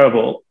just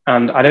terrible.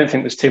 And I don't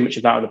think there's too much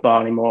of that at the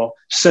bar anymore.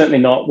 Certainly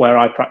not where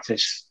I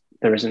practice,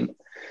 there isn't.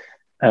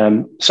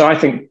 So I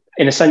think,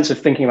 in a sense of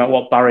thinking about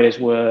what barriers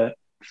were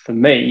for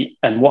me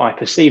and what I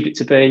perceived it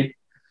to be,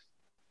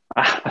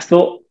 I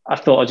thought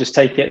I'd just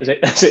take it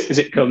as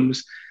it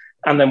comes.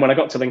 And then when I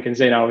got to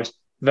Lincoln's Inn, I was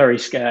very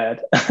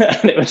scared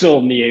and it was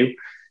all new.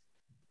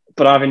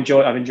 But I've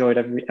enjoyed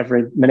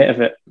every minute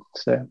of it.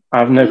 So I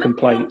have no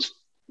complaints.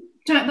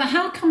 Jack, but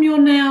how come you're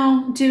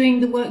now doing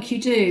the work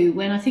you do,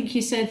 when I think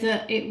you said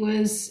that it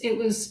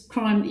was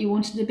crime that you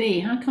wanted to be?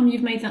 How come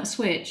you've made that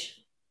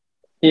switch?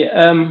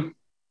 Again,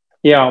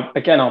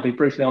 I'll be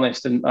brutally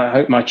honest, and I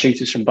hope my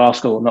tutors from bar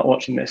school are not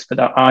watching this, but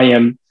I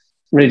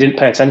really didn't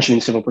pay attention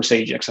in civil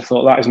procedure, because I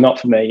thought that is not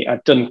for me.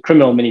 I'd done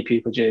criminal mini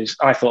pupilages.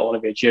 I thought I want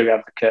to be a jury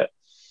advocate.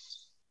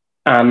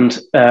 And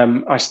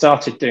I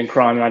started doing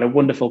crime, and I had a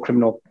wonderful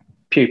criminal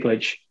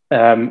pupillage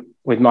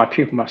with my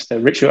pupil master,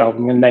 Richard. I'm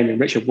going to name him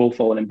Richard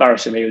Woolfall, and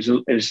embarrass him. It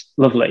was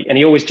lovely. And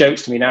he always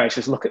jokes to me now. He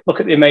says, look at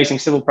the amazing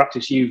civil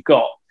practice you've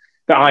got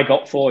that I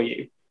got for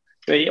you.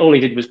 But all he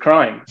did was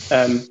crime.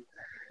 And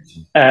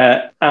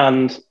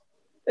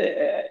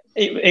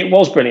it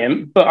was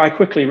brilliant. But I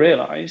quickly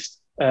realised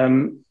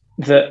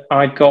that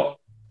I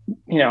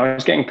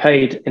was getting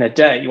paid in a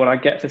day what I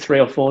get for 3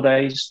 or 4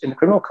 days in the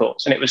criminal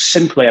courts. And it was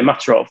simply a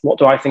matter of, what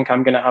do I think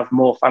I'm going to have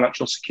more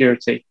financial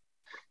security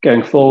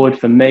going forward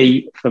for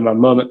me, for my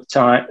mum at the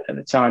time. At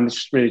the time,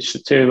 it's really just the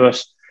two of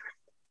us.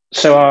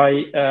 So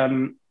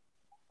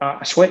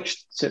I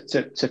switched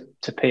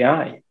to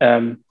PI,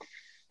 and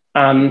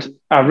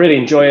I really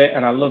enjoy it.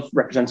 And I love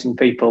representing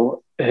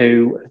people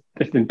who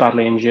have been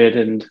badly injured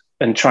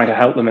and trying to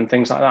help them and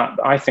things like that.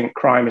 I think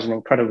crime is an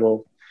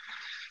incredible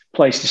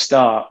place to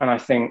start, and I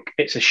think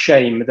it's a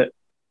shame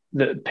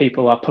that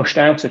people are pushed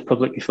out of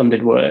publicly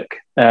funded work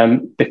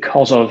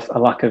because of a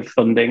lack of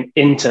funding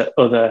into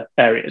other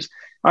areas.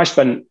 I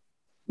spent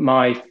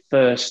my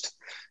first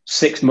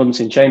 6 months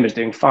in chambers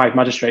doing 5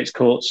 magistrates'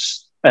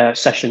 courts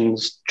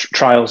sessions,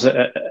 trials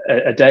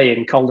a day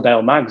in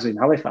Calderdale Mags in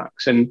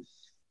Halifax. And,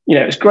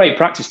 it's great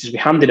practice to be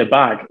handed a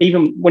bag.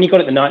 Even when you got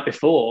it the night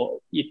before,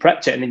 you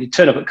prepped it and then you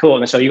turn up at court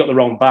and they say, you got the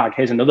wrong bag,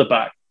 here's another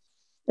bag.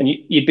 And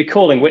you'd be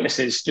calling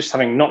witnesses just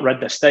having not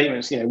read their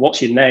statements.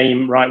 What's your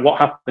name, right? What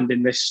happened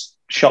in this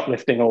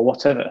shoplifting or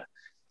whatever.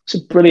 It's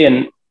a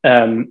brilliant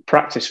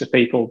practice for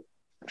people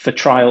for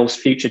trials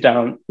future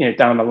down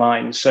the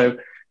line. So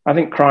I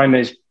think crime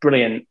is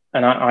brilliant,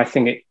 and I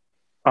think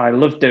I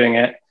love doing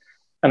it,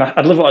 and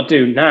I'd love what I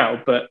do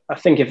now. But I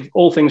think if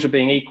all things were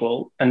being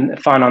equal and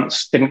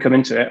finance didn't come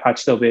into it, I'd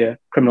still be a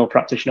criminal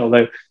practitioner.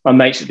 Although my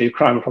mates that do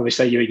crime will probably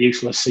say you're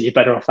useless, so you're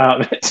better off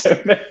out of it.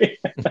 So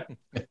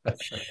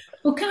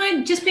well, can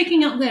I just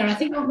picking up there? I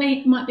think what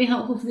might be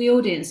helpful for the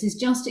audience is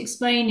just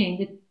explaining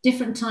the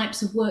different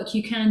types of work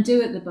you can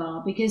do at the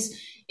bar, because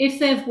if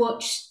they've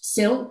watched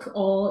Silk,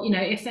 or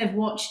if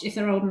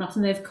they're old enough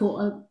and they've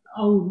caught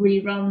old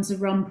reruns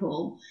of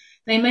Rumpel,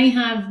 they may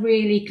have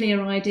really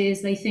clear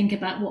ideas. They think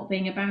about what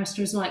being a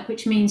barrister is like,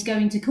 which means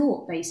going to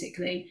court,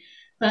 basically.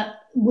 But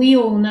we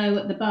all know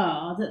at the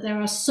bar that there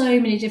are so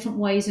many different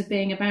ways of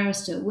being a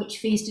barrister, which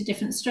feeds to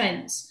different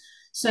strengths.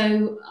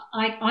 So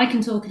I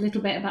can talk a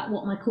little bit about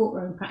what my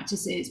courtroom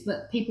practice is,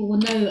 but people will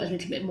know a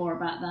little bit more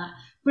about that.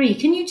 Bree,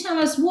 can you tell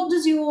us, what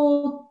does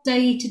your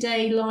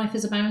day-to-day life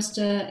as a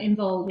barrister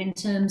involve in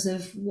terms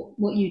of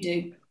what you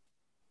do?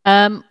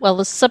 Well,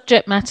 the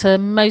subject matter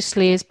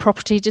mostly is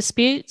property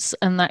disputes,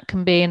 and that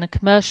can be in a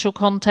commercial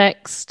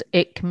context.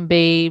 It can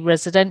be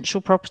residential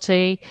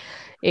property.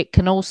 It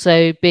can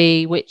also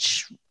be,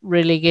 which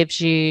really gives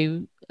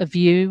you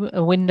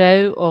a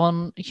window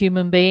on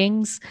human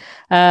beings,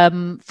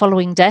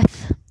 following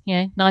death.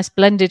 Nice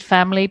blended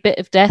family, bit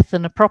of death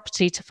and a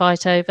property to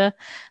fight over.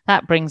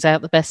 That brings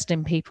out the best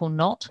in people,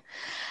 not.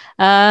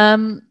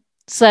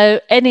 So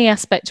any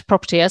aspect of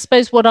property. I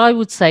suppose what I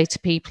would say to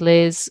people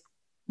is,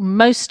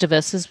 most of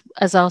us,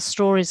 as our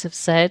stories have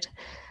said,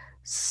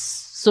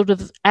 sort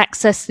of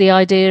access the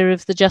idea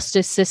of the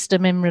justice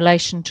system in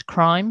relation to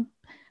crime.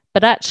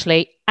 But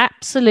actually,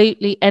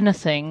 absolutely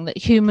anything that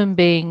human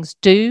beings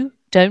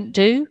don't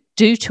do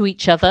to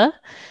each other,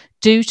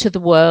 do to the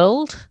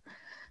world,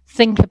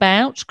 think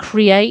about,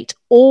 create,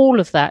 all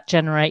of that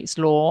generates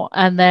law.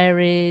 And there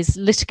is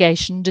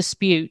litigation,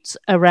 disputes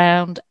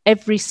around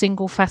every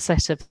single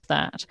facet of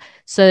that.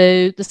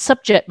 So the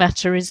subject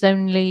matter is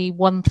only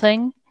one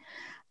thing.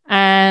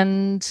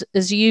 And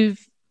as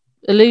you've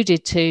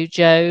alluded to,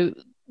 Joe,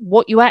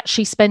 what you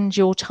actually spend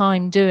your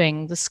time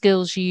doing, the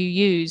skills you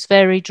use,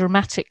 vary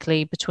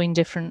dramatically between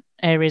different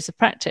areas of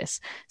practice.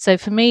 So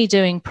for me,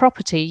 doing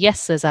property,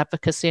 yes, there's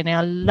advocacy, and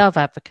I love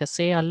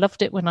advocacy. I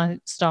loved it when I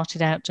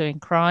started out doing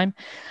crime.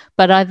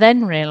 But I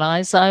then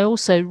realised I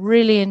also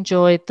really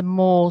enjoyed the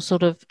more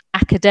sort of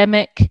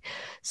academic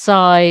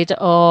side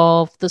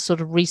of the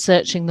sort of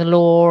researching the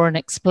law and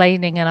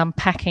explaining and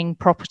unpacking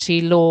property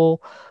law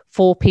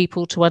for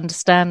people to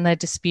understand their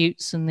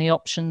disputes and the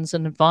options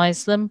and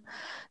advise them.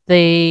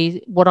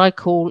 What I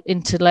call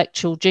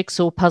intellectual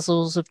jigsaw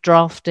puzzles of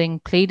drafting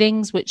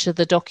pleadings, which are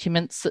the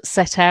documents that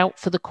set out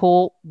for the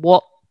court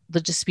what the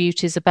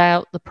dispute is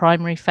about, the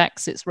primary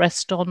facts it's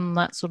rests on,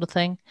 that sort of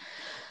thing.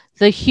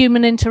 The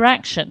human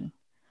interaction,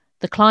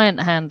 the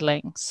client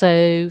handling.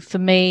 So for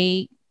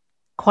me,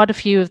 quite a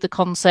few of the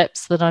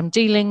concepts that I'm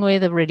dealing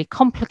with are really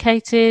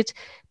complicated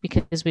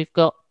because we've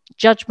got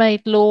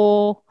judge-made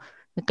law,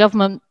 the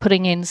government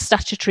putting in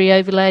statutory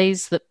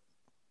overlays that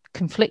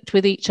conflict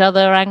with each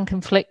other and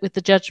conflict with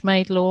the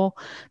judge-made law,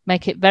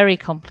 make it very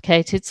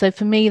complicated. So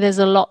for me, there's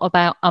a lot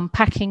about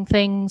unpacking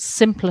things,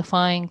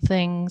 simplifying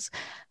things,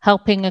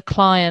 helping a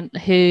client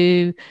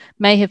who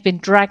may have been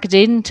dragged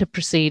into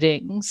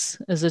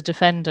proceedings as a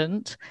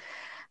defendant,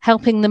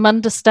 helping them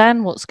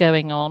understand what's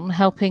going on,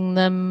 helping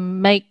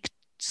them make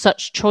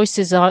such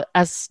choices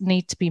as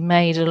need to be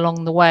made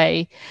along the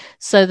way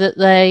so that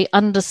they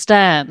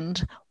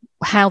understand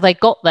how they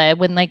got there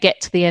when they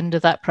get to the end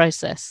of that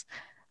process.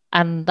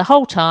 And the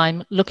whole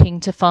time looking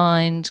to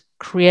find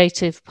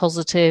creative,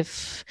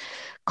 positive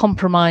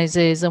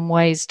compromises and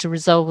ways to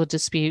resolve a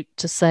dispute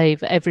to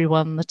save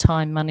everyone the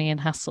time, money and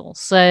hassle.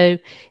 So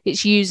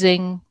it's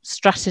using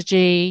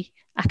strategy,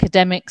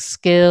 academic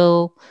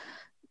skill,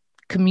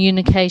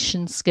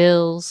 communication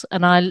skills.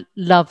 And I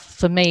love,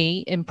 for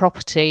me, in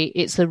property,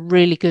 it's a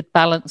really good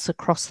balance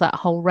across that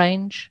whole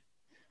range.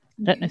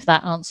 I don't know if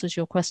that answers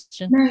your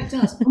question. No, it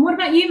does. And what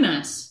about you,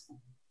 Mass?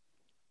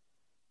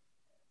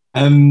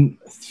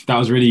 That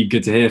was really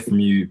good to hear from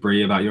you,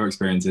 Bree, about your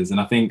experiences. And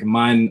I think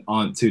mine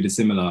aren't too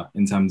dissimilar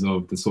in terms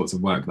of the sorts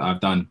of work that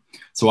I've done.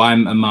 So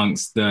I'm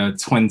amongst the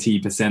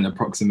 20%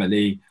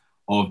 approximately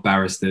of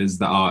barristers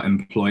that are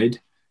employed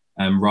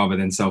rather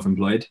than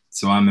self-employed.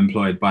 So I'm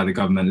employed by the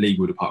government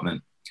legal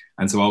department.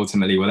 And so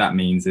ultimately what that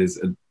means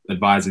is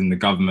advising the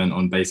government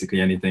on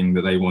basically anything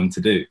that they want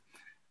to do.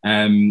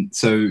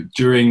 So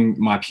during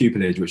my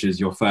pupillage, which is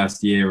your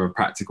first year of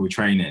practical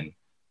training,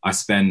 I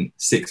spent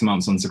 6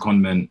 months on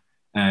secondment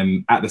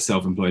at the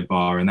self-employed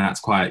bar, and that's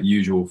quite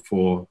usual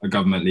for a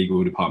government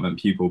legal department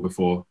pupil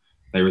before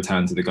they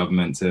return to the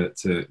government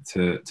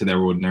to their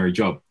ordinary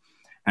job.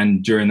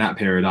 And during that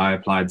period, I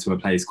applied to a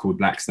place called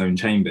Blackstone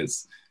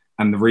Chambers.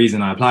 And the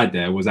reason I applied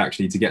there was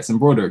actually to get some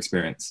broader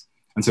experience.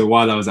 And so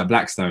while I was at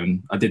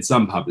Blackstone, I did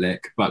some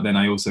public, but then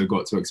I also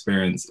got to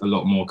experience a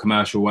lot more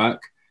commercial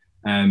work.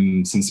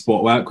 some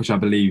sport work, which I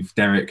believe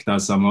Derek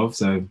does some of.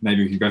 So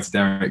maybe we could go to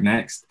Derek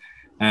next.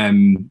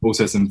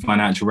 Also some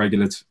financial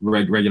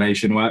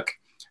regulation work.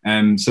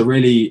 So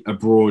really a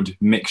broad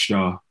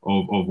mixture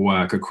of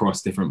work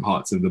across different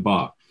parts of the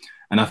bar.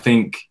 And I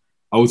think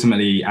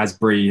ultimately, as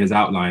Bree has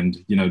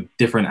outlined,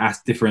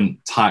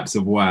 different types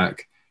of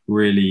work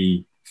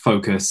really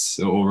focus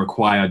or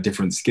require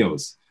different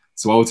skills.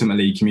 So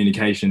ultimately,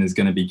 communication is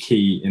going to be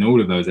key in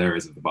all of those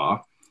areas of the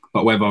bar.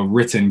 But whether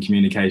written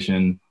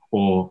communication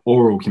or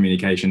oral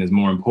communication is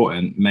more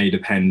important may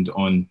depend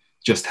on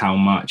just how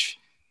much,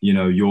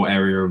 your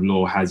area of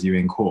law has you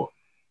in court.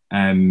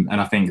 And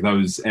I think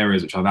those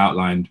areas which I've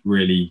outlined,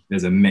 really,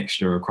 there's a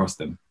mixture across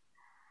them.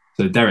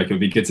 So Derek, it would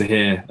be good to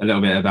hear a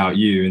little bit about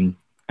you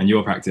and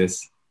your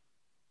practice.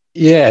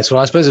 Yes, well,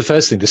 I suppose the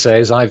first thing to say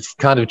is I've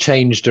kind of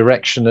changed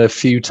direction a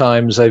few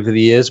times over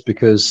the years,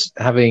 because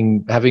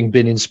having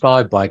been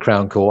inspired by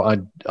Crown Court,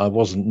 I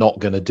wasn't not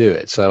going to do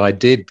it. So I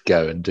did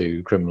go and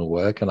do criminal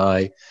work, and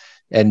I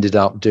ended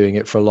up doing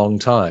it for a long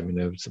time.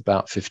 It's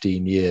about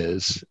 15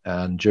 years.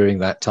 And during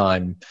that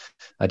time,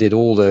 I did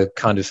all the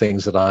kind of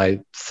things that I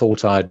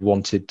thought I'd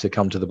wanted to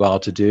come to the bar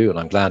to do, and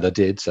I'm glad I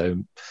did.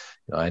 So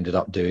I ended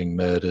up doing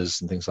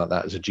murders and things like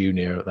that as a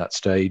junior at that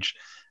stage,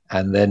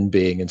 and then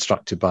being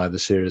instructed by the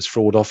Serious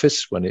Fraud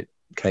Office when it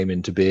came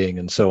into being,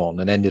 and so on,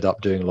 and ended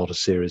up doing a lot of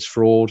serious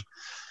fraud.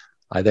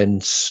 I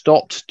then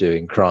stopped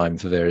doing crime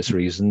for various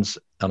reasons,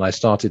 and I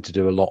started to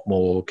do a lot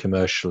more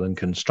commercial and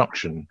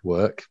construction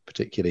work,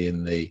 particularly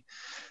in the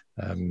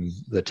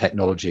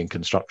technology and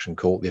construction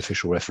court, the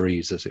official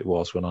referees as it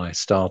was when I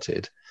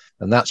started.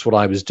 And that's what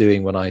I was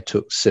doing when I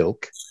took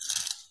Silk.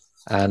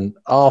 And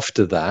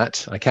after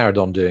that, I carried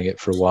on doing it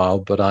for a while,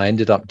 but I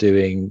ended up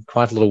doing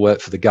quite a lot of work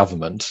for the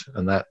government,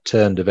 and that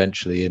turned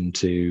eventually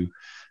into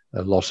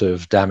a lot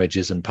of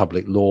damages and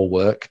public law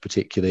work,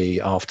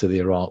 particularly after the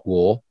Iraq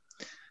War.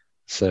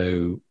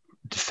 So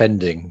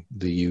defending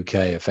the UK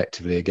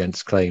effectively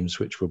against claims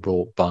which were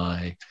brought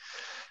by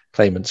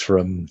claimants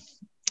from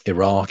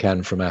Iraq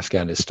and from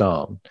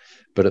Afghanistan.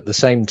 But at the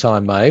same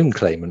time, my own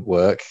claimant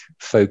work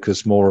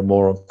focused more and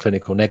more on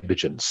clinical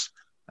negligence,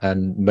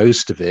 and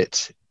most of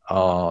it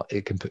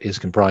is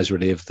comprised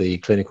really of the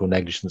clinical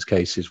negligence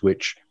cases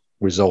which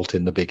result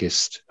in the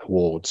biggest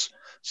awards.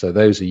 So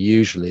those are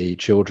usually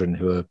children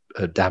who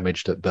are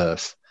damaged at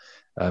birth.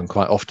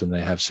 Quite often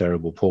they have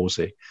cerebral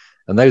palsy.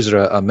 And those are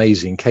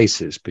amazing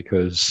cases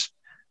because,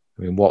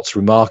 what's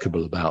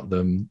remarkable about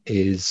them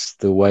is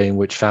the way in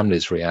which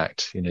families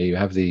react. You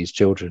have these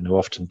children who are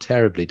often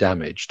terribly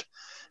damaged,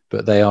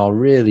 but they are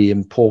really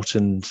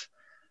important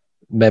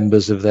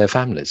members of their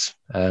families,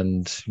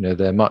 and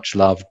they're much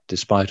loved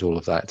despite all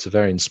of that. It's a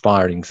very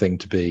inspiring thing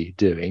to be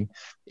doing,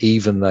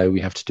 even though we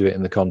have to do it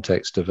in the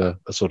context of a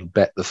sort of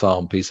bet the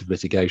farm piece of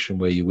litigation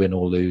where you win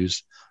or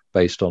lose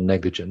based on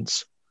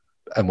negligence.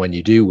 And when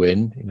you do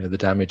win, the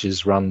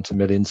damages run to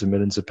millions and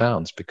millions of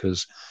pounds,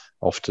 because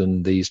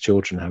often these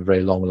children have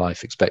very long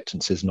life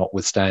expectancies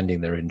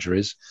notwithstanding their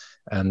injuries,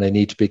 and they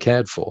need to be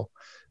cared for.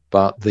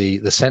 But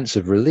the sense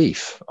of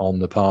relief on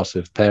the part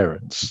of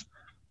parents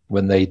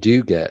when they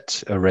do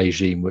get a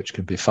regime which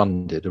can be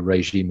funded, a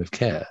regime of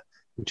care,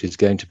 which is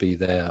going to be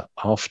there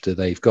after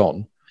they've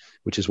gone,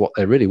 which is what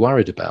they're really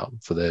worried about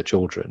for their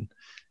children,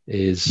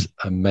 is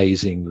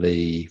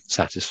amazingly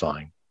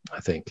satisfying,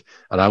 I think.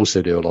 And I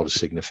also do a lot of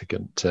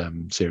significant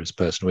serious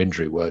personal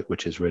injury work,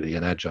 which is really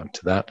an adjunct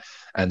to that.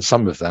 And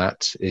some of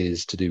that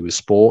is to do with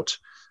sport,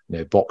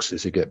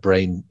 boxers who get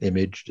brain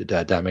damaged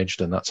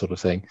and that sort of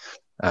thing,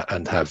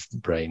 and have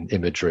brain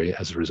imagery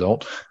as a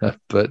result.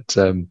 But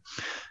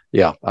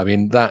yeah,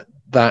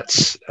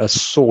 that's a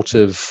sort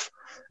of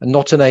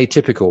not an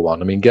atypical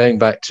one. Going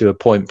back to a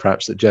point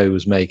perhaps that Joe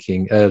was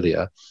making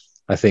earlier,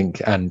 I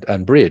think,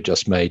 and Bree had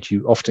just made,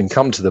 you often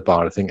come to the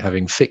bar, I think,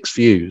 having fixed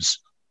views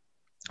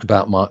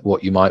about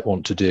what you might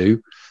want to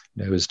do,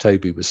 as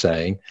Toby was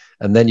saying,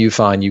 and then you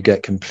find you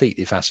get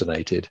completely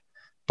fascinated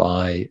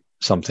by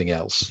something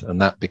else,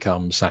 and that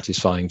becomes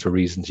satisfying for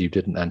reasons you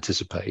didn't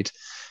anticipate.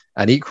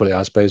 And equally,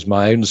 I suppose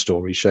my own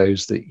story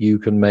shows that you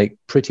can make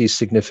pretty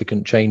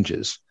significant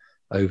changes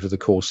over the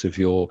course of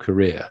your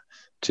career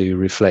to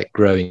reflect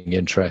growing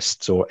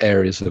interests or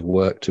areas of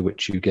work to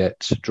which you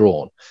get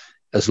drawn,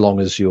 as long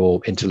as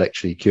you're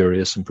intellectually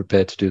curious and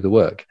prepared to do the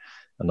work.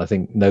 And I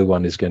think no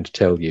one is going to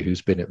tell you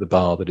who's been at the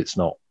bar that it's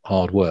not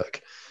hard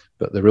work.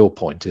 But the real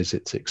point is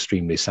it's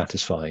extremely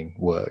satisfying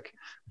work,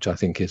 which I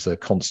think is a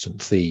constant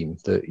theme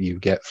that you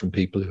get from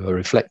people who are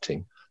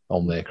reflecting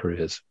on their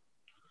careers.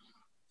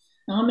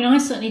 I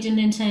certainly didn't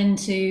intend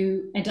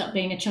to end up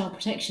being a child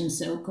protection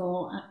silk,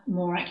 or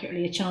more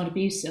accurately, a child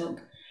abuse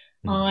silk.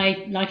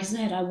 Like I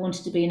said, I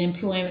wanted to be an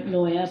employment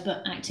lawyer,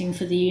 but acting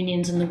for the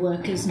unions and the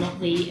workers, not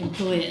the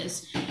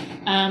employers.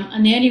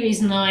 And the only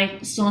reason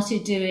I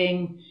started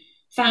doing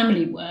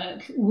family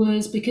work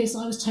was because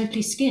I was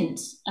totally skint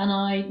and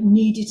I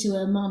needed to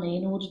earn money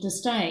in order to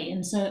stay.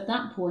 And so at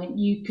that point,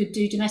 you could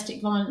do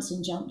domestic violence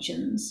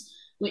injunctions,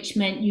 which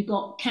meant you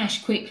got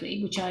cash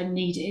quickly, which I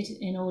needed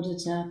in order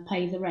to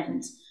pay the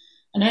rent.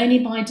 And only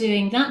by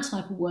doing that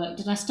type of work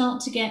did I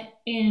start to get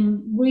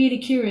really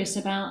curious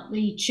about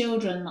the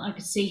children that I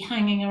could see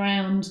hanging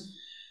around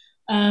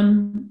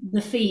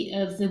the feet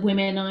of the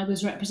women I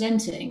was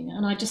representing.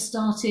 And I just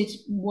started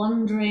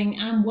wondering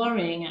and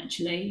worrying,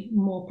 actually,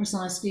 more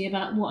precisely,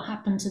 about what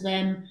happened to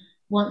them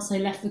once they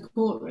left the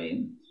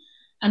courtroom.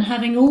 And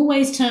having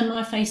always turned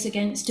my face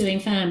against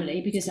doing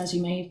family, because as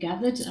you may have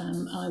gathered,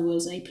 I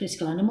was a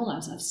political animal,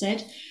 as I've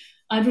said,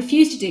 I'd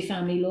refused to do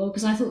family law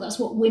because I thought that's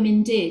what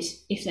women did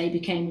if they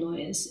became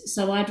lawyers.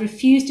 So I'd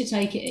refused to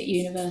take it at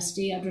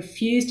university. I'd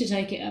refused to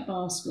take it at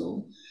bar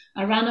school.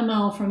 I ran a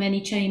mile from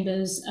any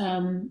chambers,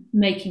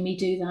 making me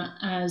do that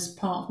as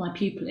part of my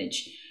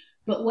pupillage.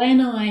 But when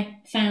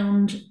I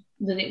found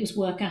that it was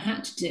work I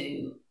had to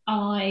do,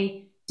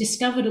 I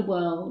discovered a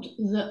world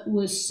that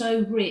was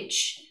so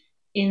rich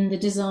in the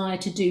desire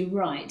to do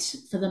right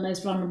for the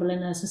most vulnerable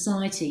in our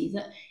society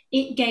that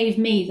it gave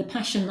me the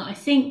passion that I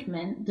think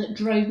meant that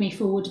drove me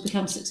forward to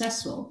become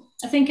successful.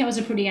 I think I was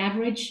a pretty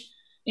average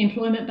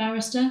employment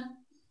barrister,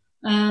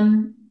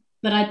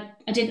 but I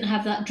didn't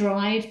have that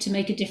drive to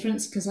make a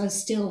difference because I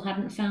still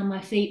hadn't found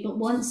my feet. But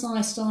once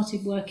I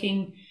started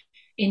working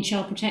in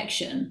child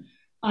protection,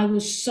 I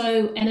was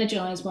so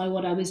energized by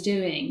what I was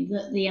doing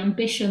that the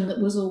ambition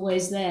that was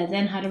always there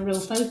then had a real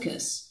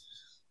focus.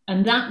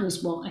 And that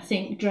was what I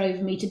think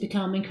drove me to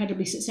become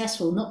incredibly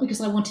successful, not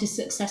because I wanted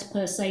success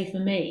per se for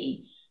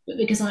me, but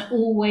because I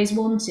always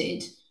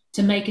wanted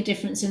to make a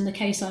difference in the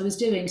case I was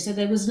doing. So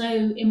there was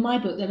in my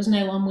book, there was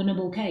no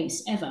unwinnable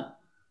case ever.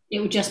 It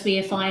would just be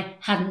if I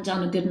hadn't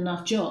done a good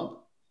enough job.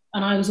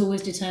 And I was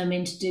always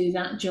determined to do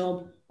that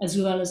job as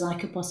well as I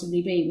could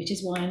possibly be, which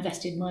is why I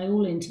invested my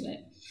all into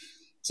it.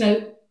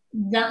 So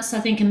that's, I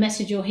think, a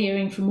message you're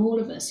hearing from all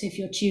of us if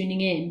you're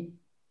tuning in.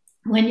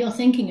 When you're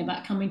thinking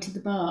about coming to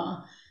the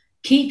bar,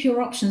 keep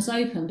your options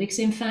open, because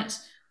in fact,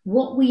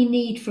 what we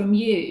need from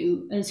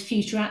you as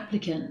future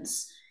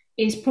applicants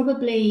is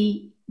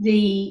probably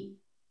the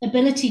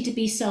ability to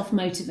be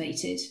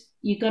self-motivated.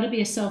 You've got to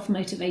be a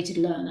self-motivated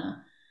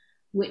learner,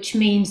 which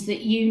means that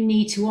you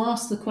need to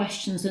ask the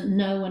questions that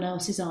no one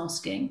else is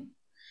asking.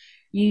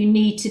 You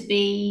need to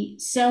be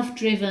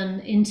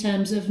self-driven in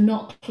terms of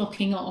not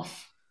clocking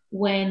off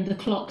when the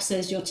clock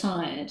says you're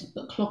tired,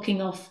 but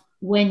clocking off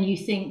when you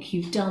think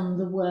you've done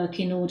the work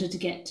in order to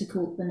get to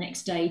court the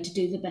next day to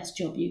do the best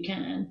job you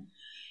can.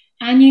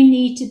 And you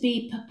need to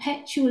be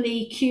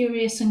perpetually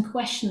curious and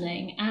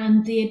questioning,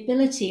 and the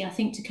ability, I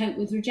think, to cope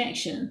with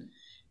rejection.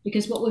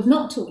 Because what we've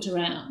not talked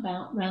about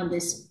around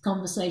this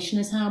conversation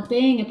is how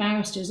being a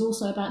barrister is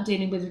also about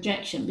dealing with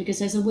rejection, because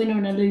there's a winner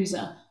and a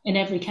loser in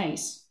every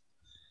case.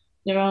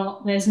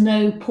 There's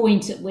no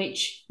point at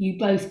which you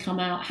both come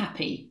out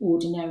happy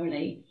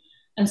ordinarily.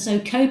 And so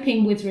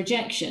coping with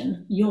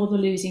rejection, you're the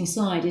losing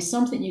side, is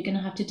something you're going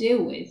to have to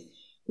deal with,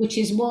 which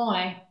is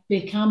why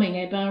becoming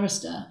a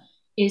barrister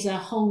is a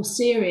whole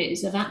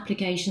series of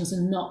applications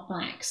and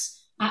knockbacks,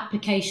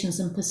 applications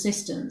and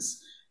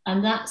persistence,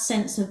 and that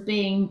sense of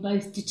being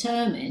both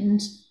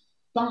determined,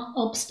 but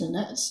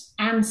obstinate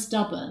and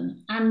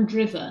stubborn and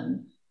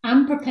driven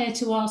and prepared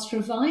to ask for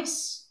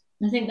advice.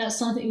 I think that's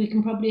something we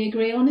can probably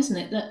agree on, isn't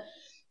it? That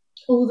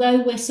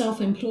although we're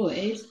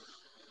self-employed,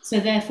 so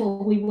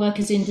therefore we work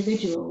as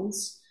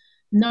individuals,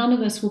 none of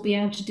us will be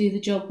able to do the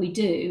job we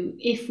do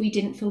if we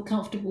didn't feel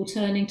comfortable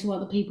turning to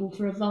other people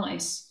for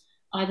advice,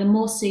 either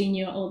more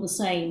senior or the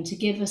same, to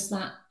give us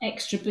that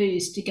extra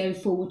boost to go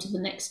forward to the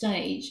next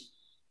stage.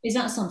 Is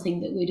that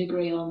something that we'd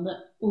agree on, that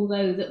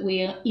although that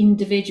we are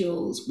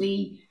individuals,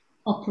 we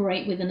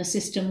operate within a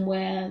system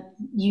where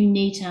you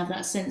need to have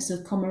that sense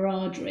of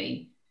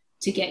camaraderie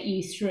to get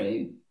you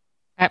through?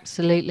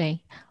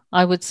 Absolutely.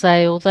 I would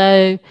say,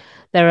 although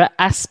there are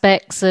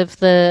aspects of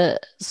the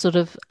sort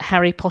of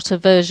Harry Potter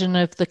version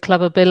of the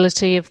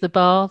clubbability of the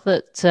bar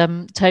that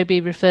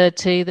Toby referred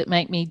to that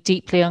make me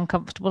deeply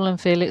uncomfortable and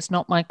feel it's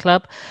not my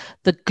club,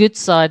 the good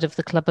side of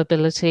the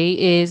clubbability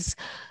is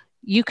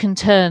you can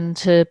turn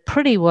to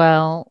pretty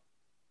well,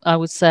 I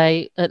would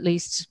say, at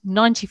least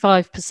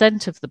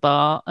 95% of the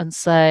bar and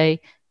say,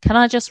 can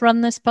I just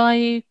run this by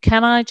you?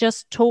 Can I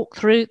just talk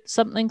through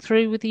something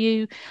through with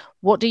you?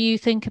 What do you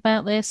think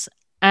about this?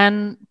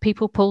 And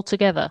people pull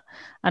together.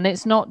 And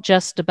it's not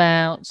just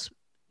about,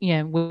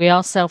 we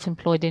are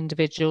self-employed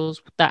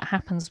individuals. That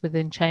happens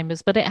within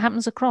chambers, but it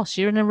happens across.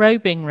 You're in a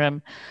robing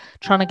room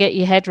trying to get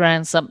your head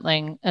around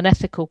something. An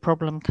ethical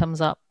problem comes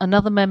up.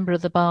 Another member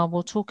of the bar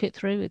will talk it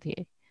through with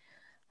you.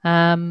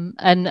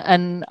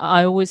 And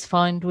I always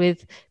find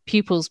with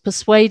pupils,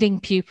 persuading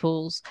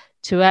pupils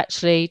to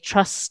actually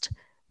trust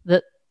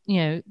that,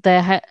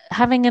 they're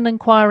having an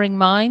inquiring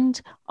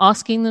mind,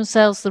 asking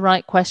themselves the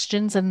right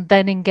questions, and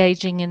then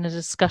engaging in a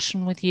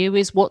discussion with you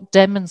is what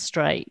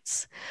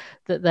demonstrates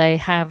that they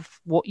have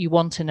what you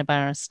want in a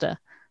barrister.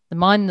 The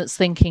mind that's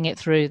thinking it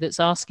through, that's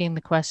asking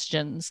the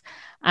questions,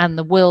 and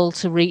the will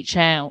to reach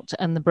out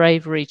and the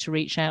bravery to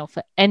reach out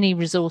for any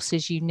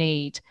resources you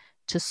need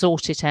to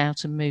sort it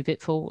out and move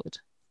it forward.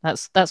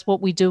 That's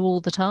what we do all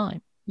the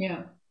time.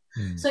 Yeah.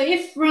 So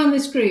if around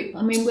this group,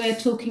 I mean, we're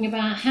talking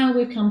about how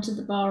we've come to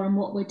the bar and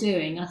what we're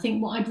doing, I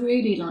think what I'd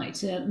really like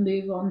to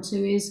move on to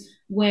is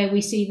where we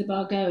see the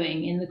bar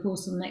going in the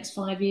course of the next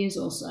 5 years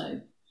or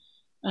so.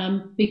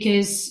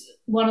 Because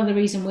one of the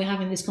reasons we're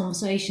having this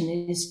conversation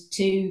is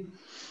to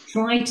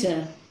try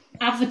to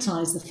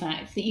advertise the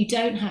fact that you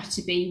don't have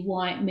to be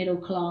white, middle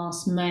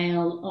class,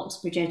 male,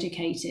 Oxbridge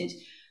educated,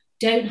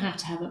 don't have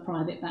to have a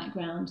private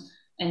background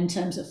in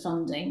terms of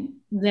funding.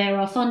 There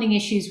are funding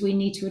issues we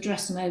need to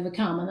address and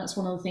overcome, and that's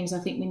one of the things I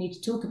think we need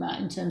to talk about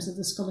in terms of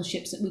the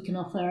scholarships that we can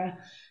offer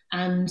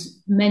and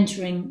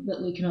mentoring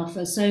that we can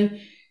offer. So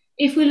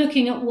if we're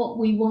looking at what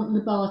we want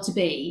the bar to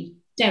be,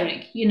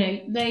 Derek, you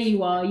know, there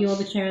you are, you're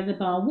the chair of the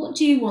bar. What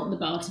do you want the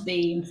bar to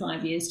be in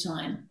 5 years'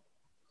 time?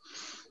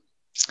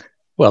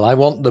 Well, I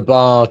want the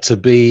bar to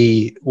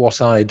be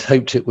what I'd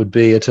hoped it would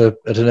be at an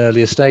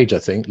earlier stage, I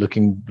think,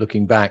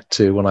 looking back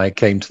to when I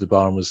came to the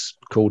bar and was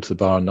called to the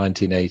bar in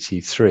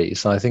 1983.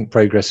 So I think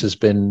progress has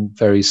been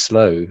very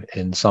slow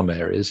in some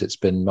areas. It's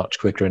been much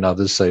quicker in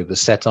others. So the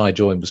set I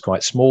joined was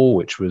quite small,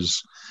 which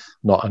was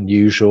not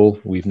unusual.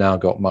 We've now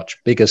got much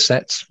bigger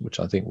sets,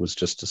 which I think was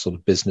just a sort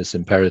of business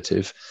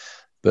imperative.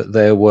 But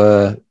there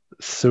were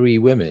 3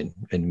 women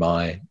in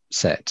my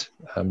set,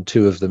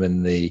 2 of them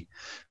in the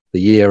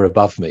year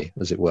above me,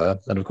 as it were.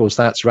 And of course,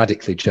 that's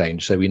radically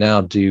changed. So we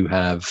now do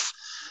have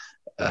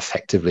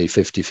effectively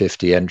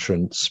 50-50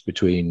 entrance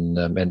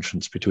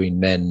between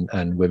men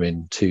and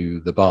women to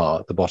the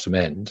bar at the bottom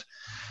end.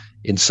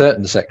 In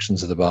certain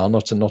sections of the bar,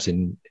 not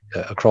in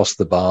across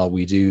the bar,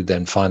 we do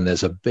then find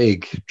there's a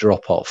big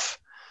drop off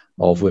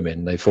of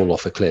women. They fall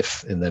off a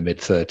cliff in their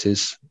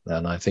mid-30s.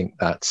 And I think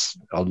that's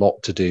a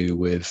lot to do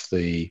with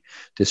the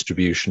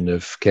distribution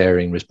of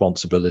caring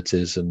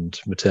responsibilities and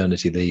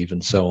maternity leave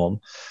and so on.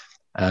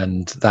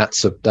 And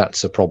that's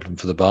a problem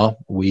for the bar.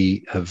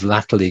 We have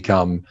latterly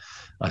come,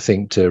 I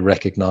think, to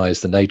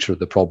recognize the nature of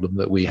the problem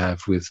that we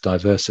have with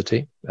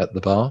diversity at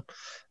the bar.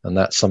 And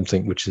that's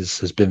something which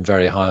has been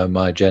very high on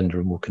my agenda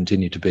and will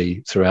continue to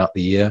be throughout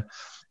the year.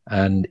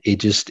 And it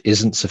just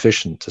isn't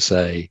sufficient to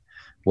say,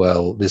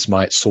 well, this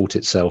might sort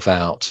itself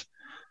out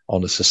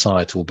on a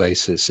societal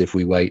basis if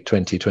we wait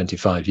 20,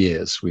 25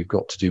 years. We've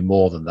got to do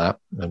more than that,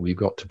 and we've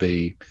got to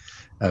be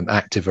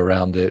active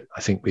around it.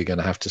 I think we're going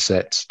to have to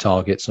set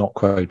targets, not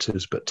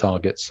quotas, but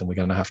targets, and we're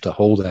going to have to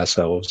hold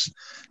ourselves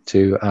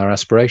to our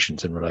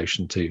aspirations in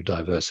relation to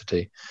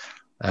diversity.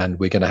 And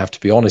we're going to have to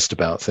be honest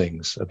about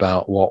things,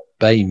 about what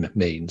BAME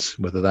means,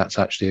 whether that's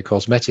actually a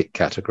cosmetic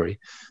category,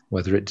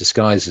 whether it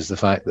disguises the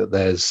fact that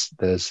there's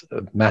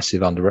a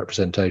massive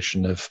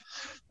underrepresentation of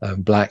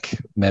black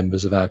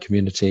members of our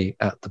community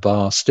at the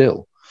bar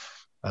still.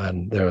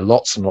 And there are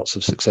lots and lots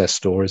of success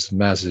stories.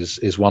 Maz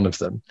is one of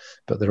them,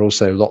 but there are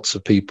also lots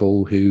of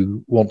people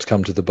who want to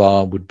come to the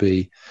bar, would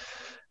be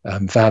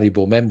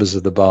valuable members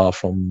of the bar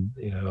from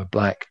a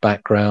black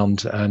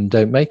background, and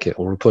don't make it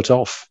or are put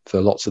off for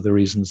lots of the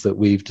reasons that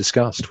we've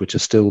discussed, which are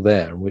still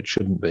there and which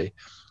shouldn't be.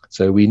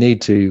 So we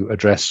need to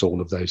address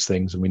all of those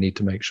things, and we need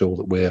to make sure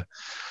that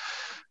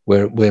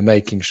we're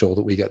making sure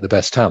that we get the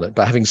best talent.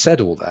 But having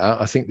said all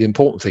that, I think the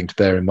important thing to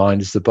bear in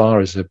mind is the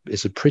bar is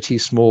a pretty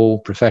small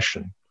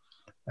profession,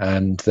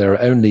 and there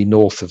are only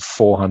north of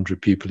 400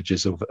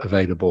 pupilages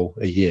available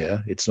a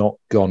year. It's not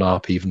gone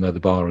up, even though the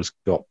bar has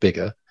got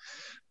bigger,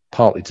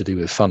 partly to do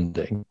with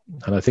funding.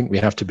 And I think we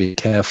have to be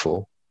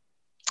careful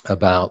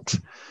about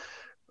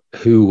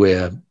who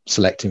we're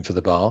selecting for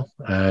the bar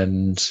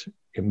and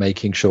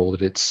making sure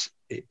that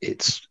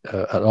it's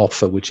an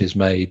offer which is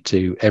made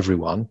to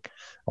everyone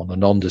on a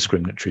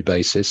non-discriminatory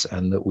basis,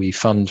 and that we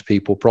fund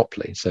people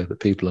properly, so that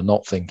people are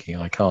not thinking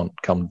I can't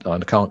come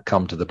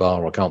to the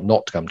bar, or I can't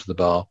not come to the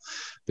bar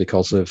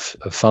because of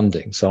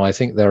funding. So I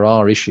think there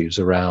are issues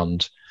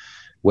around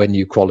when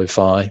you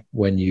qualify,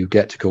 when you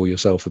get to call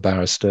yourself a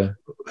barrister,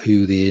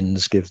 who the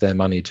inns give their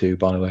money to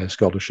by way of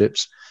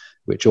scholarships,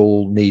 which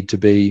all need to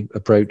be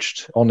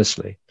approached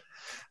honestly.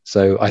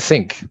 So I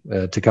think,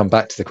 to come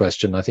back to the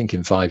question, I think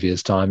in 5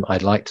 years' time,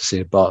 I'd like to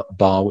see a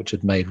bar which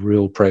had made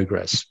real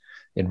progress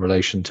in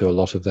relation to a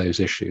lot of those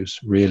issues,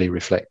 really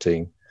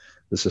reflecting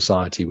the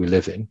society we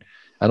live in,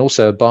 and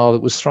also a bar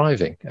that was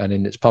thriving and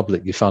in its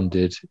publicly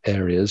funded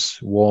areas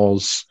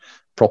was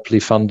properly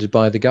funded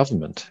by the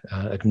government,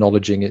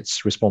 acknowledging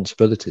its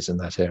responsibilities in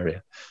that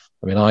area.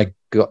 I mean, I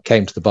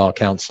came to the Bar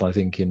Council, I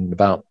think, in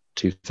about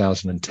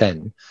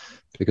 2010,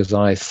 because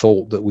I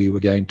thought that we were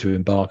going to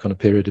embark on a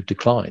period of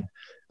decline.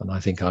 And I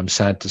think I'm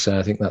sad to say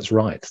I think that's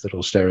right, that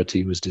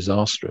austerity was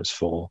disastrous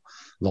for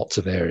lots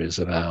of areas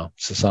of our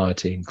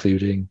society,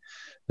 including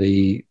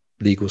the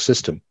legal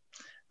system.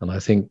 And I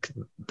think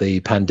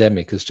the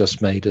pandemic has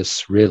just made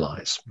us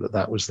realize that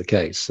that was the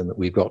case and that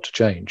we've got to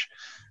change.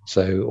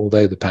 So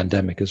although the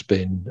pandemic has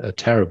been a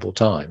terrible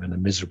time and a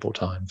miserable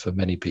time for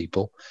many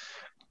people,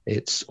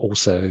 it's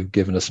also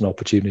given us an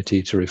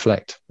opportunity to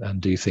reflect and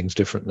do things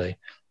differently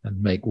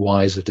and make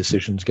wiser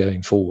decisions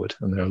going forward.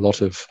 And there are a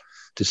lot of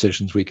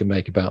decisions we can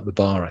make about the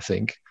bar, I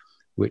think,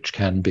 which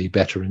can be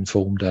better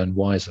informed and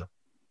wiser.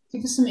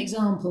 Give us some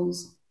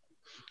examples.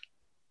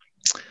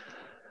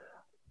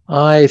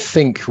 I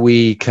think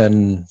we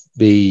can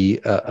be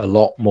a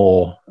lot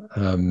more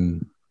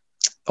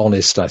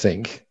honest, I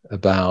think,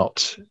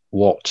 about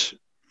what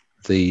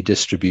the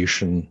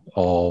distribution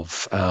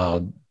of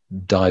our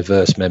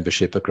diverse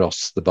membership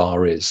across the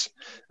bar is.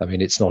 I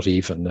mean, it's not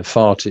even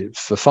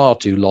for far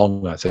too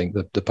long, I think,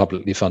 the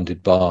publicly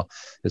funded bar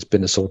has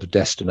been a sort of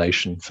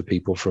destination for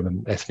people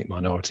from ethnic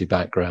minority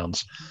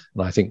backgrounds.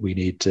 And I think we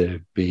need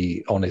to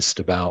be honest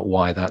about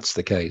why that's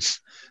the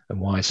case and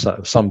why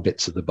some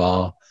bits of the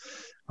bar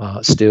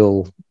are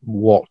still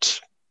what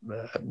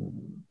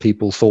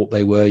people thought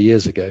they were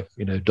years ago,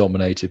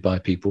 dominated by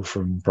people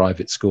from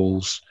private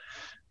schools,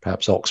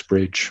 perhaps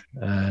Oxbridge,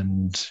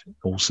 and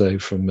also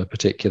from a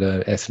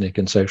particular ethnic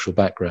and social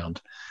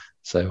background.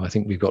 So I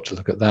think we've got to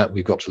look at that.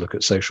 We've got to look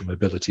at social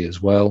mobility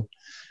as well.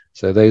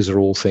 So those are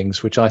all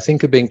things which I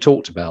think are being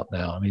talked about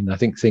now. I mean, I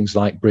think things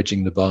like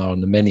Bridging the Bar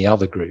and the many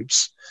other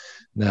groups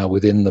now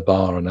within the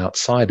bar and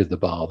outside of the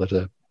bar that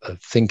are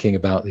thinking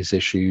about these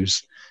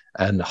issues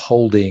and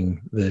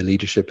holding the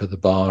leadership of the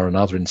bar and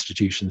other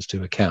institutions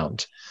to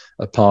account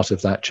are part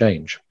of that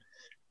change.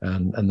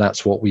 And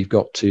that's what we've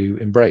got to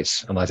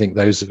embrace. And I think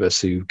those of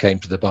us who came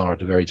to the bar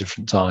at a very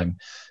different time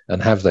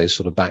and have those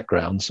sort of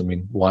backgrounds, I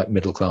mean, white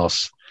middle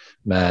class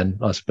man,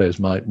 I suppose,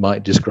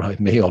 might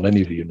describe me on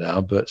any of you now,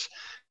 but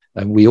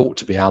we ought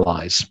to be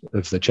allies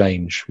of the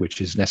change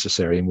which is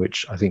necessary and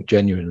which I think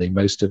genuinely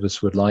most of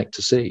us would like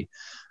to see,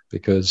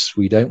 because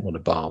we don't want a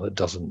bar that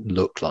doesn't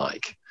look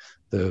like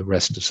the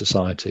rest of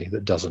society,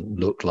 that doesn't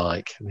look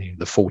like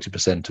the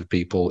 40% of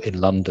people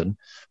in London,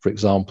 for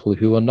example,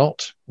 who are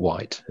not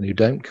white and who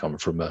don't come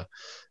from a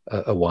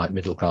white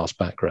middle class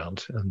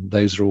background. And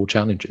those are all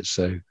challenges.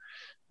 So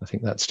I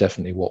think that's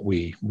definitely what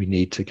we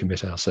need to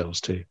commit ourselves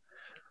to.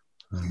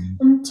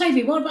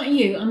 Toby, what about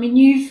you? I mean,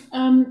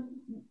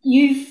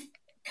 you've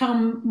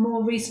come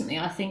more recently,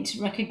 I think,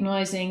 to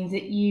recognising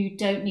that you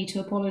don't need to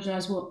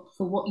apologise for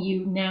what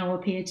you now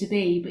appear to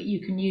be, but you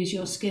can use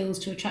your skills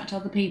to attract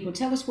other people.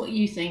 Tell us what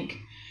you think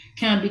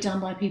can be done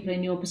by people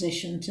in your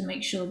position to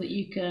make sure that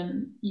you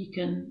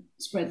can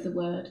spread the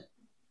word.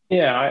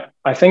 Yeah,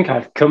 I think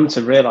I've come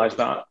to realise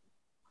that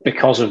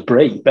because of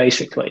Bree,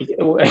 basically.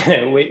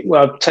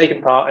 I've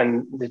taken part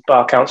in the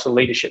Bar Council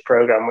Leadership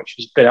Programme, which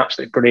has been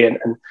absolutely brilliant,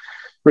 and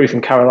Ruth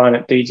and Caroline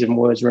at Deeds and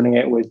Words running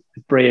it with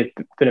Bree have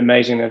been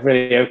amazing. They've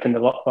really opened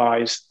a lot of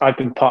eyes. I've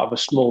been part of a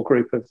small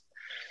group of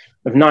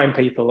 9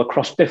 people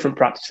across different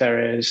practice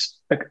areas,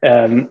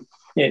 thrown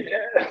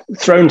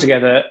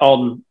together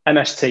on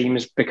MS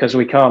Teams because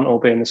we can't all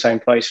be in the same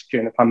place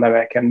during the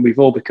pandemic, and we've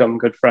all become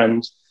good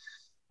friends.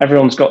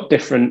 Everyone's got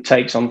different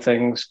takes on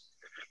things.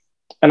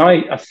 And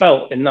I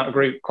felt in that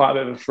group quite a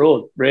bit of a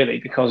fraud, really,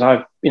 because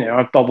I've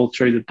bobbled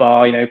through the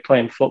bar,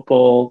 playing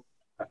football,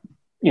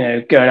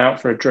 going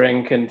out for a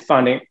drink and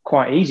finding it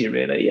quite easy,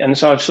 really. And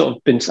so I've sort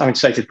of been having to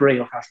say to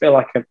Bree, I feel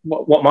like,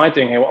 what am I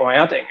doing here? What am I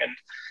adding? And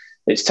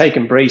it's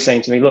taken Bree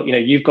saying to me, look,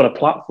 you've got a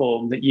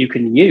platform that you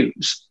can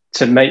use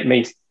to make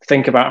me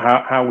think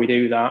about how we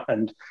do that.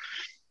 And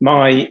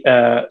my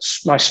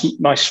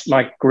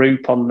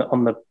group on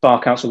the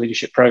Bar Council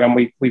Leadership Programme,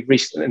 we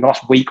recently, in the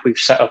last week, we've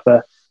set up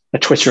a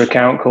Twitter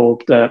account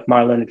called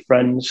My Learned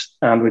Friends,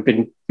 and we've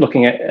been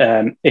looking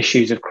at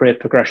issues of career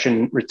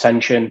progression,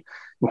 retention,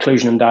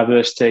 inclusion and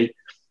diversity.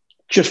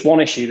 Just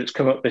one issue that's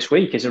come up this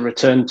week is a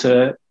return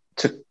to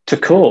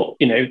court,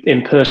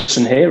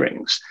 in-person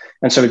hearings.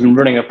 And so we've been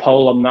running a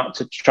poll on that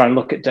to try and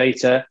look at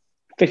data.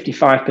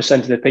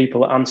 55% of the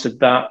people that answered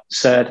that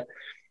said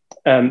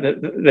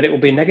that it will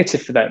be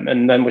negative for them.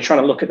 And then we're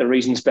trying to look at the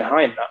reasons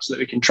behind that so that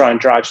we can try and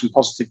drive some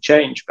positive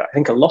change. But I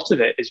think a lot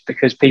of it is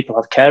because people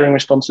have caring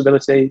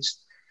responsibilities.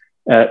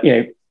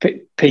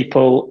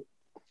 People,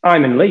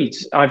 I'm in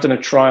Leeds. I've done a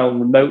trial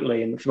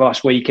remotely for the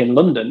last week in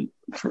London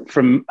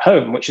from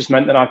home, which has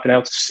meant that I've been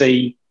able to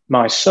see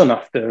my son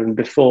after and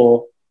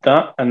before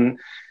that. And,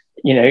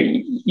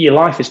 your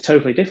life is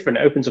totally different.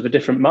 It opens up a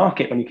different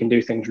market when you can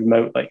do things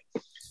remotely.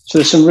 So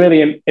there's some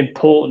really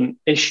important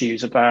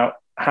issues about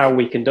how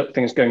we conduct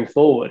things going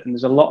forward. And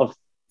there's a lot of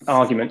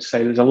arguments to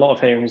say there's a lot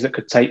of hearings that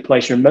could take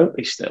place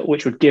remotely still,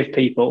 which would give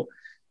people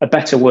a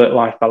better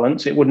work-life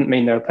balance. It wouldn't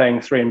mean they were paying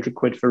 300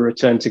 quid for a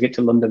return ticket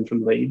to London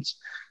from Leeds,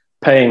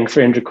 paying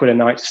 300 quid a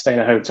night to stay in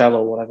a hotel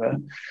or whatever.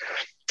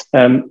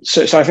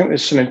 So I think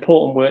there's some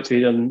important work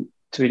to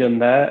be done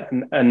there.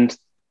 And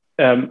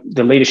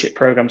the leadership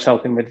program's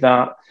helping with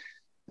that.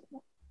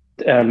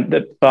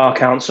 The Bar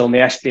Council and the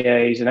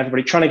SBAs and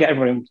everybody, trying to get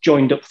everyone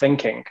joined up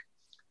thinking.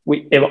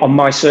 On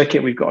my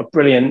circuit, we've got a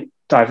brilliant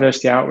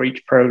diversity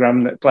outreach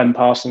program that Glenn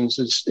Parsons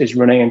is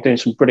running and doing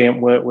some brilliant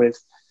work with.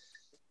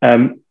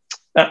 And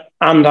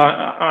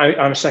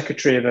I'm a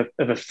secretary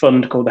of a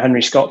fund called the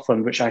Henry Scott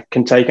Fund, which I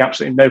can take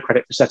absolutely no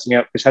credit for setting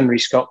up, because Henry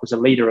Scott was a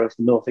leader of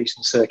the North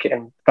Eastern Circuit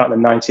in about the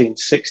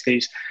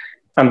 1960s.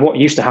 And what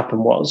used to happen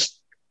was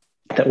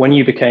that when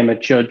you became a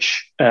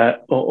judge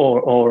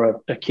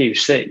or a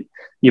QC,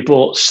 you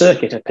bought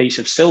Circuit a piece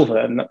of silver,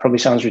 and that probably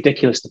sounds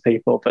ridiculous to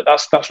people, but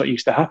that's what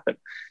used to happen.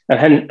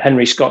 And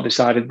Henry Scott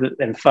decided that,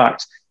 in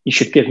fact, you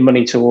should give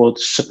money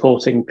towards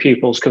supporting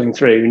pupils coming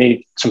through who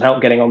need some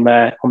help getting on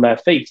their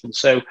feet. And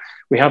so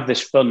we have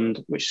this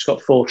fund, which has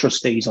got 4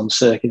 trustees on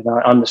circuit,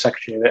 and I'm the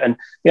secretary of it. And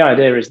the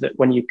idea is that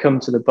when you come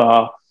to the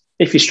bar,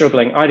 if you're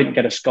struggling, I didn't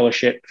get a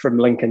scholarship from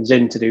Lincoln's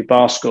Inn to do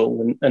bar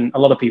school, and a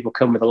lot of people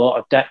come with a lot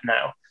of debt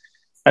now.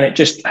 And it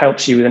just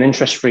helps you with an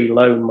interest-free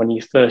loan when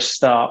you first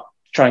start,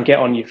 try and get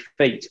on your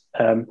feet.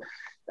 And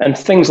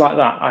things like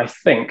that, I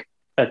think,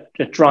 are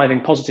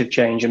driving positive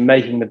change and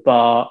making the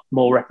bar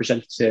more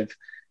representative,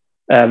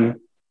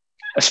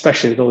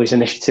 especially with all these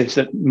initiatives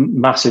that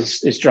Mass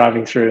is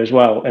driving through as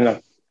well.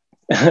 And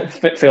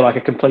I feel like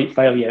a complete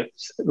failure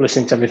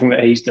listening to everything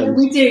that he's done.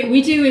 We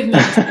do with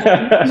Mass.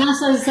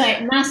 Mass, as I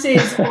say, Mass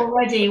is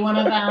already one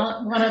of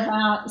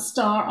our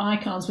star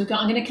icons. I'm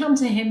going to come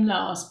to him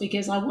last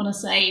because I want to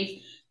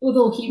save, with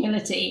all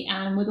humility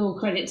and with all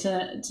credit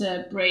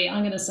to Bree,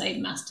 I'm going to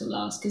save Mass to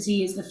last because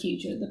he is the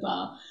future of the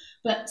bar.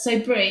 But so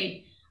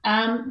Bree,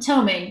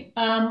 tell me,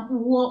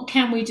 what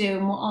can we do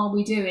and what are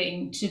we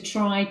doing to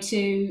try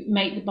to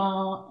make the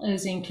bar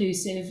as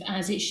inclusive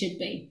as it should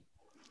be?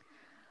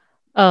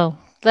 Oh,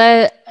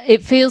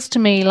 it feels to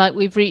me like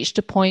we've reached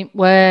a point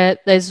where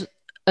there's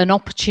an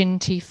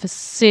opportunity for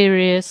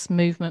serious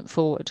movement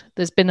forward.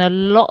 There's been a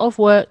lot of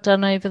work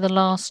done over the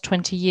last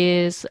 20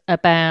 years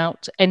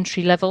about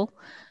entry level.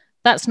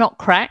 That's not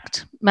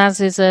cracked.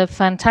 Maz is a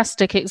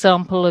fantastic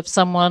example of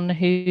someone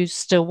who's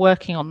still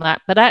working on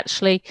that. But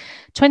actually,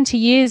 20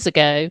 years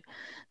ago,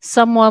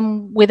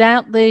 someone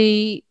without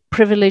the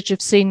privilege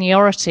of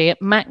seniority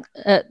at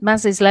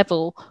Maz's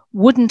level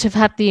wouldn't have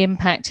had the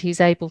impact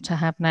he's able to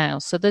have now.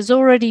 So there's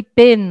already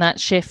been that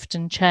shift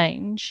and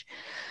change.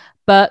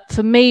 But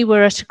for me,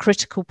 we're at a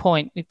critical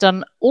point. We've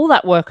done all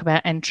that work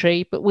about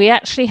entry, but we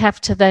actually have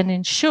to then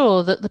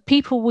ensure that the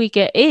people we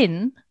get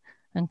in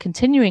and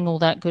continuing all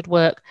that good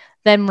work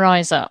then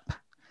rise up.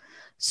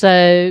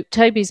 So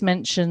Toby's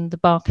mentioned the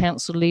Bar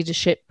Council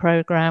Leadership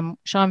Programme,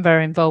 which I'm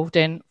very involved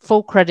in.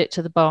 Full credit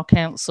to the Bar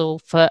Council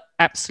for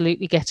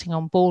absolutely getting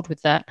on board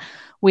with that.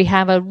 We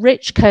have a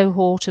rich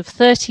cohort of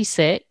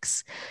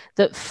 36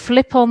 that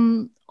flip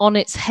on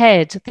its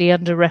head the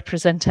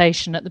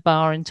underrepresentation at the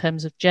bar in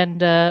terms of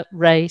gender,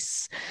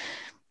 race,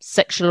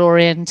 sexual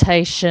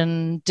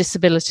orientation,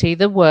 disability,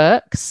 the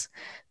works.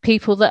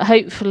 People that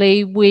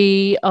hopefully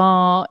we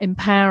are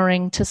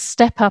empowering to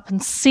step up and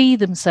see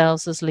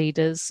themselves as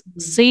leaders,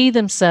 see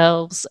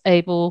themselves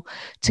able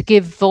to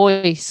give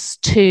voice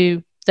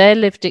to their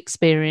lived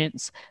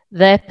experience,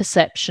 their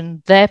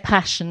perception, their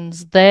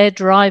passions, their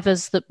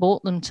drivers that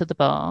brought them to the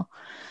bar.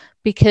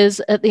 Because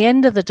at the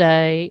end of the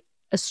day,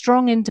 a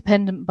strong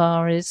independent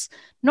bar is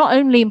not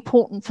only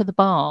important for the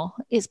bar,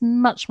 it's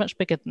much, much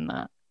bigger than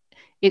that.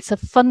 It's a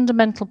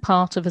fundamental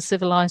part of a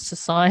civilized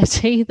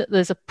society that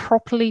there's a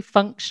properly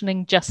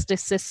functioning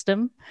justice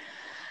system.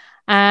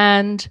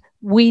 And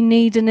we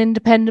need an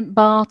independent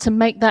bar to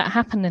make that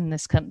happen in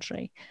this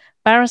country.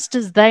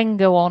 Barristers then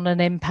go on and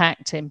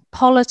impact in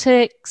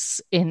politics,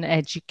 in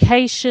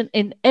education,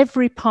 in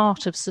every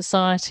part of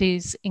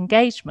society's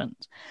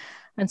engagement.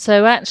 And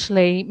so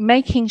actually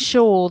making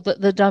sure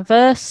that the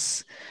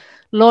diverse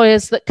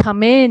lawyers that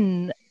come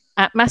in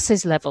at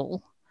Mass's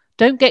level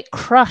don't get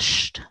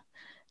crushed,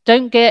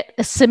 don't get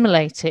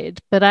assimilated,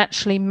 but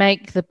actually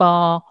make the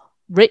bar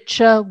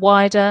richer,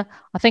 wider.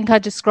 I think I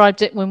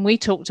described it when we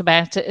talked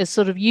about it as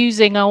sort of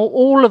using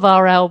all of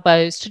our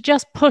elbows to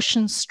just push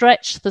and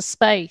stretch the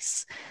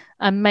space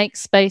and make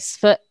space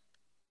for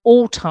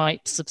all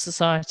types of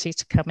society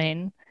to come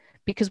in.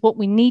 Because what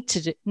we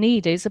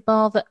need is a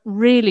bar that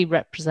really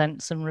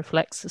represents and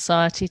reflects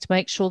society to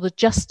make sure the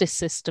justice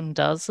system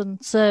does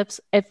and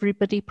serves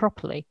everybody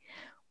properly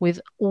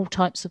with all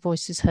types of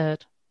voices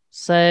heard.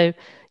 So,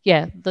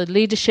 yeah, the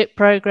leadership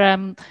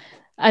program.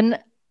 And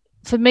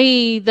for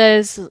me,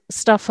 there's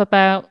stuff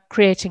about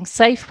creating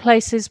safe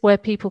places where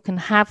people can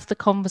have the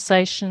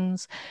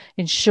conversations,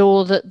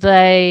 ensure that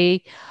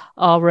they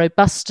are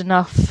robust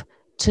enough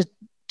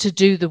to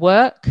do the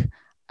work,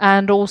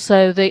 and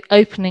also the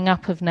opening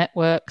up of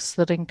networks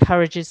that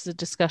encourages the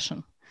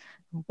discussion.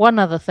 One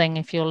other thing,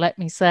 if you'll let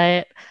me say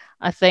it,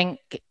 I think,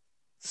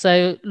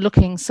 so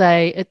looking,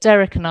 say, at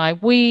Derek and I,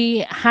 we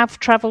have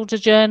travelled a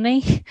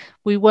journey.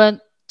 We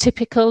weren't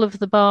typical of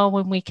the bar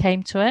when we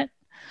came to it,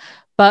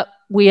 but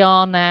we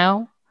are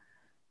now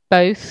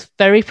both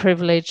very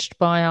privileged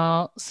by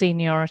our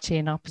seniority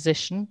in our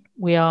position.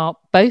 We are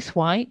both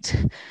white.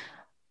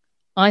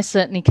 I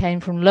certainly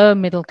came from lower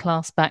middle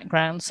class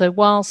background. So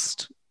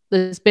whilst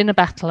there's been a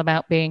battle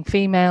about being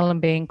female and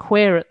being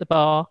queer at the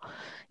bar,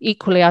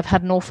 equally I've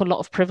had an awful lot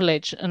of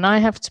privilege, and I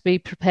have to be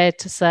prepared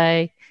to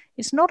say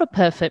it's not a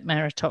perfect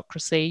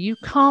meritocracy. You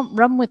can't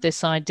run with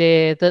this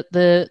idea that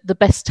the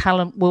best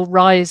talent will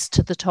rise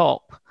to the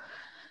top,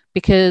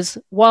 because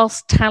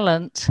whilst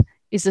talent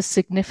is a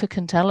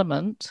significant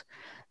element,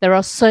 there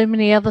are so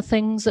many other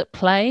things at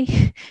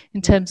play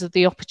in terms of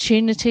the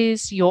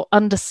opportunities, your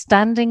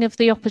understanding of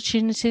the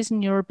opportunities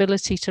and your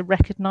ability to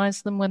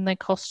recognize them when they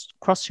cross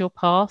your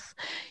path,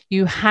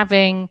 you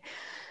having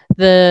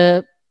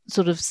the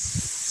sort of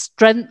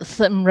strength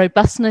and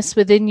robustness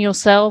within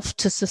yourself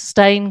to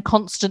sustain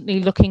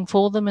constantly looking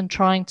for them and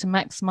trying to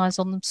maximize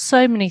on them.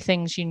 So many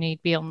things you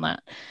need beyond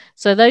that.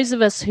 So those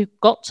of us who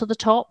got to the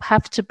top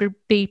have to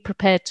be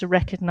prepared to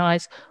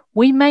recognize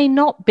we may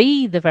not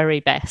be the very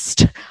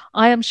best.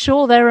 I am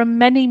sure there are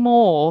many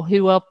more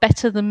who are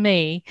better than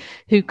me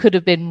who could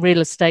have been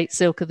real estate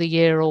silk of the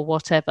year or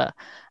whatever.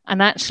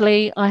 And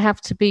actually, I have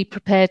to be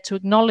prepared to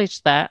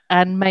acknowledge that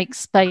and make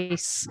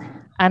space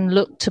and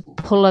look to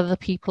pull other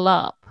people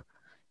up,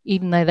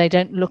 even though they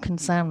don't look and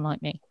sound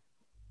like me.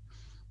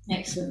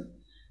 Excellent.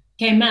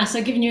 Okay, Mas,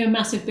 I've given you a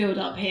massive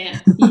build-up here.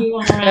 You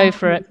are Go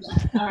for it.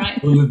 All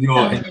right. All of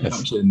your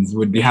introductions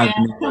would be having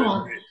me. Come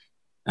on.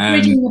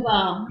 Bridging the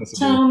Bar.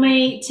 Tell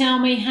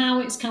me how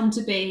it's come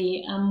to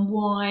be and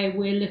why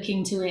we're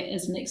looking to it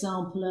as an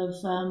example of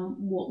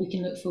what we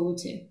can look forward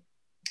to.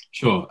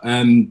 Sure.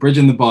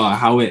 Bridging the Bar,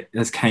 how it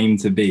has came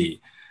to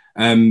be.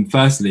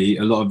 Firstly,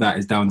 a lot of that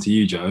is down to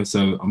you, Joe.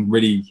 So I'm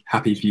really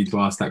happy for you to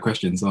ask that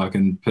question so I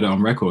can put it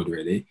on record,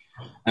 really.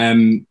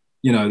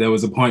 There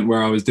was a point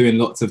where I was doing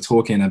lots of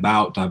talking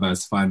about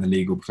diversifying the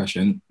legal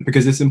profession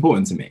because it's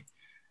important to me.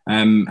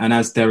 And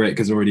as Derek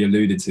has already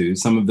alluded to,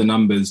 some of the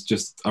numbers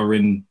just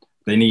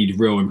they need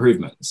real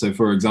improvement. So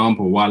for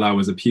example, while I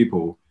was a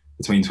pupil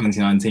between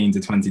 2019 to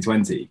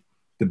 2020,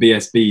 the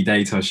BSB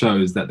data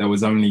shows that there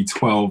was only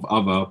 12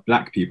 other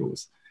Black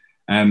pupils.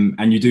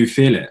 And you do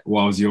feel it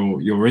whilst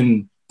you're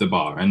in the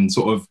bar, and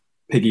sort of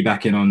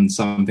piggybacking on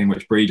something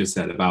which Bree just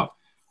said about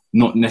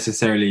not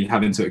necessarily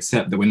having to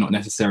accept that we're not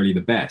necessarily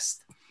the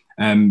best.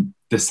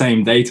 The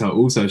same data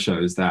also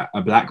shows that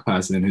a Black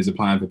person who's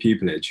applying for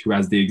pupillage, who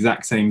has the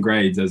exact same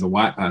grades as a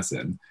white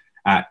person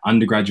at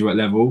undergraduate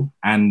level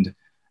and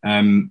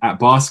at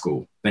bar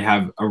school, they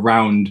have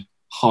around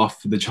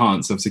half the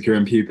chance of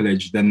securing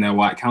pupillage than their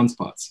white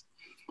counterparts.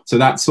 So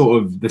that's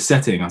sort of the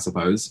setting, I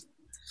suppose.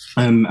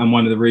 And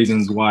one of the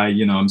reasons why,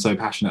 I'm so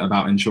passionate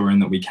about ensuring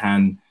that we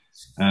can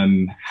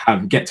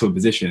get to a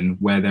position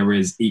where there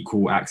is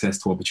equal access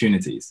to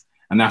opportunities.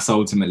 And that's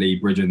ultimately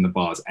Bridging the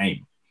Bar's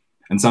aim.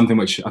 And something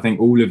which I think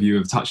all of you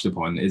have touched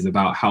upon is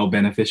about how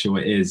beneficial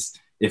it is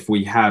if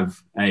we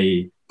have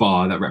a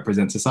bar that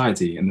represents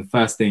society. And the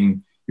first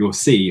thing you'll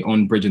see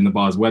on Bridging the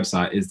Bar's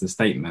website is the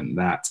statement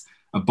that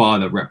a bar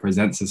that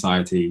represents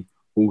society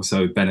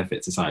also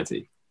benefits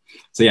society.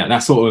 So yeah,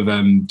 that's sort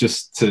of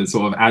just to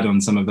sort of add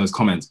on some of those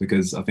comments,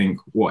 because I think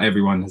what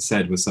everyone has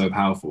said was so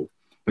powerful.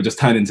 But just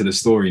turn into the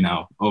story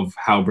now of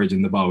how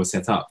Bridging the Bar was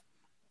set up.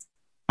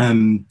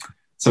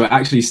 So it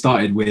actually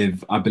started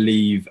with, I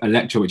believe, a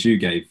lecture which you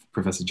gave,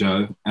 Professor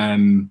Joe,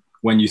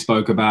 when you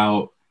spoke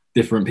about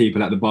different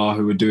people at the bar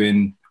who were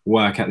doing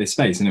work at this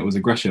space, and it was a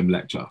Gresham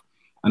lecture.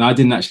 And I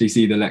didn't actually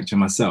see the lecture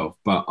myself,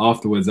 but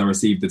afterwards I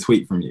received a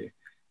tweet from you,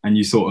 and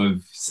you sort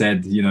of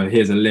said,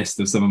 here's a list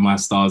of some of my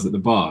stars at the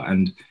bar.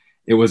 And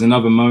it was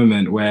another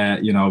moment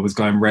where, I was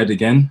going red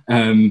again.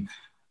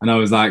 And I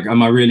was like,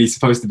 am I really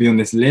supposed to be on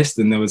this list?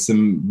 And there was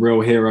some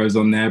real heroes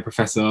on there,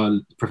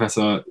 current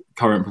Professor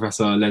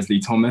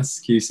Leslie Thomas,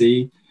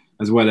 QC,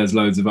 as well as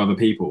loads of other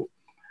people.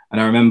 And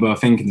I remember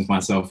thinking to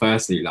myself,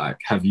 firstly, like,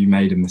 have you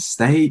made a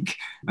mistake?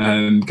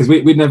 Because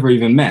we'd never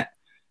even met.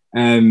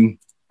 And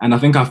I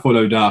think I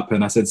followed up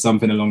and I said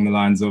something along the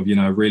lines of,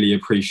 really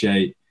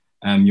appreciate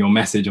your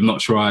message. I'm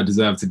not sure I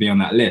deserve to be on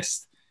that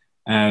list.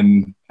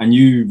 And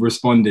you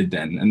responded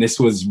then. And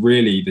this was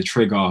really the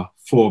trigger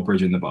for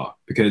Bridging the Bar,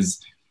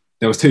 because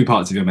there was two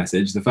parts of your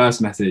message. The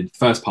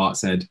first part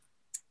said,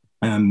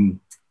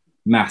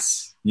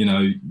 Mas,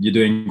 you're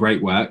doing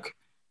great work.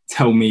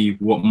 Tell me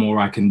what more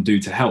I can do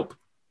to help.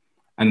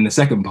 And then the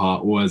second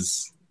part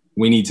was,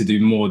 we need to do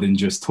more than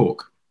just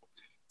talk.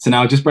 So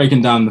now just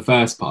breaking down the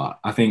first part,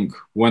 I think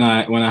when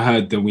I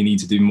heard that we need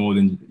to do more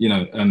than,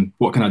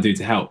 what can I do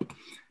to help?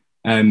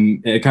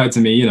 It occurred to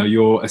me,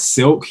 you're a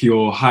silk,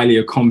 you're highly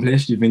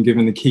accomplished. You've been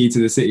given the key to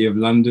the city of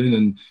London,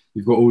 and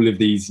you've got all of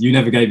these. You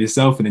never gave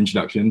yourself an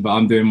introduction, but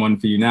I'm doing one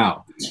for you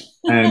now.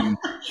 And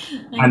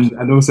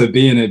also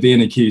being a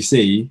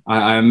QC,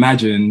 I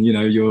imagine,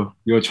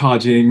 you're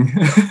charging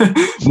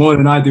more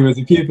than I do as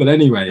a pupil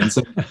anyway. And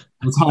so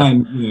the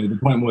time, the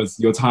point was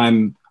your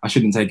time, I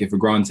shouldn't take it for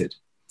granted.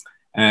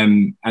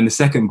 And the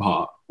second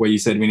part where you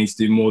said we need to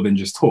do more than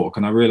just talk.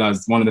 And I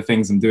realized one of the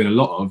things I'm doing a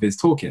lot of is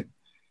talking.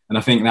 And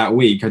I think that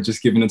week I'd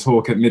just given a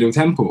talk at Middle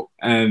Temple.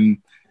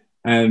 And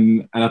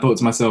I thought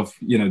to myself,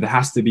 there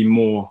has to be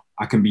more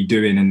I can be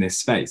doing in this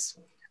space.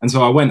 And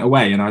so I went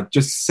away and I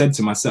just said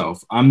to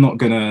myself, I'm not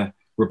going to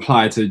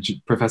reply to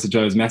Professor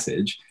Joe's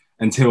message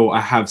until I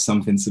have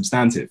something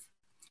substantive.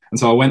 And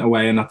so I went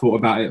away and I thought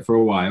about it for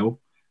a while.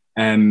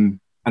 And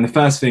the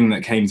first thing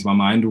that came to my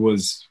mind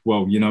was,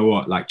 well, you know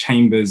what, like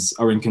chambers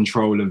are in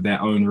control of their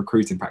own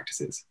recruiting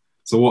practices.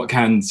 So what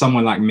can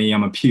someone like me,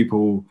 I'm a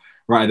pupil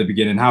right at the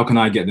beginning, how can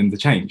I get them to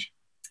change?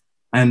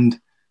 And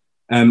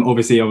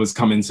obviously I was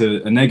coming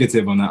to a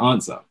negative on that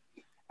answer.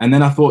 And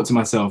then I thought to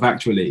myself,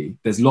 actually,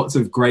 there's lots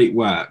of great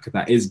work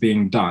that is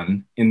being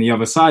done in the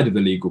other side of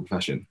the legal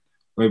profession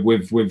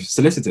with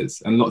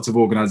solicitors and lots of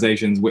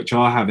organizations which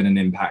are having an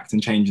impact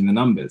and changing the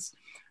numbers.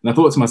 And I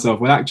thought to myself,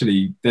 well,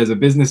 actually, there's a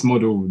business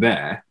model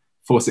there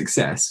for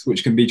success,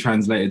 which can be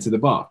translated to the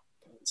bar.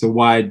 So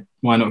why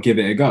not give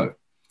it a go?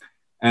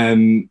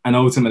 And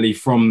ultimately,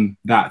 from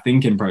that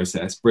thinking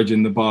process,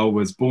 Bridging the Bar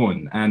was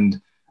born.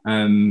 And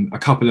a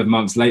couple of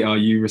months later,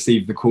 you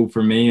received the call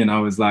from me, and I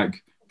was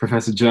like,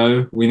 Professor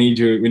Joe, we need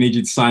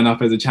you to sign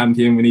up as a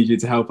champion. We need you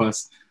to help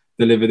us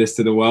deliver this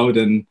to the world.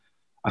 And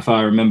if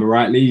I remember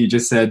rightly, you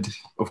just said,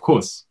 of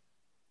course.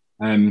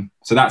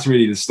 So that's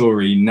really the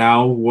story.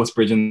 Now, what's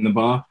Bridging the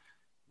Bar?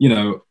 You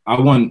know, I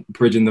want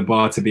Bridging the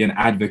Bar to be an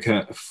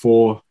advocate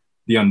for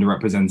the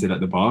underrepresented at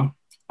the bar.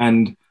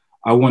 And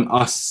I want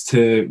us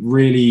to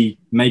really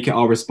make it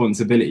our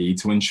responsibility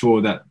to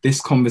ensure that this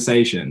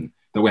conversation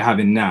that we're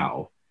having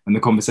now and the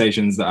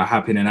conversations that are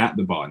happening at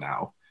the bar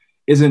now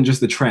isn't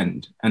just a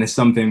trend, and it's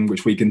something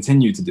which we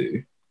continue to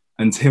do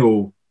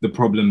until the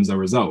problems are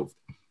resolved.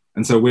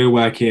 And so we're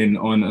working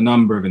on a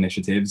number of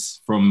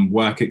initiatives, from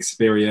work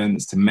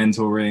experience to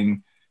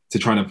mentoring to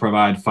trying to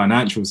provide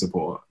financial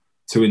support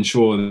to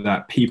ensure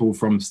that people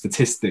from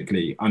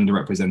statistically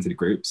underrepresented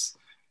groups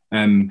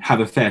have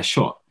a fair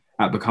shot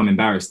at becoming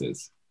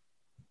barristers.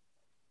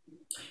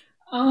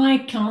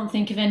 I can't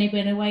think of any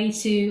better way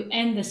to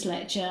end this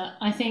lecture.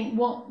 I think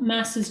what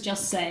Mas has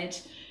just said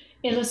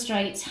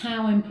illustrates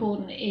how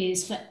important it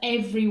is for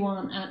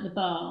everyone at the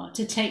bar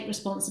to take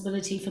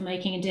responsibility for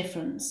making a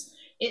difference.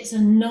 It's a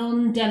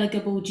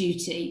non-delegable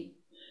duty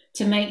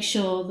to make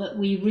sure that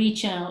we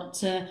reach out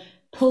to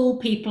pull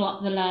people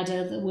up the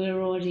ladder that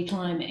we're already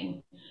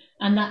climbing.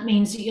 And that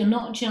means that you're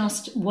not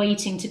just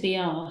waiting to be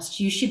asked.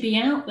 You should be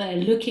out there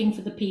looking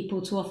for the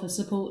people to offer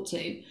support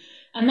to.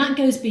 And that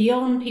goes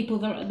beyond people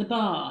that are at the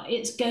bar.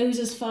 It goes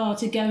as far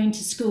to going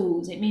to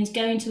schools. It means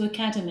going to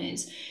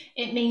academies.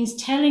 It means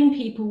telling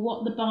people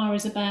what the bar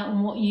is about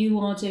and what you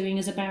are doing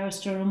as a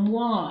barrister and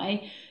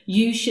why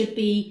you should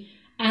be,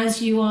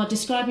 as you are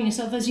describing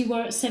yourself, as you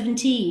were at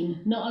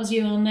 17, not as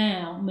you are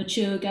now,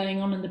 mature,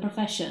 going on in the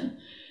profession.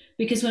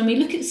 Because when we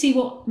look at see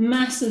what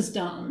Mas has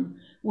done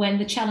when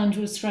the challenge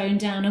was thrown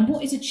down and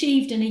what is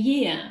achieved in a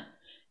year,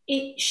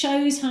 it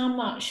shows how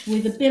much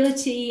with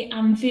ability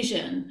and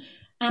vision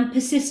and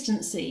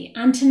persistency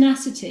and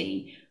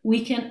tenacity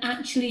we can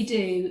actually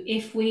do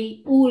if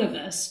we, all of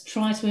us,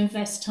 try to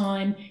invest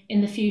time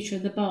in the future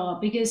of the bar.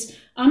 Because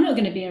I'm not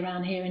going to be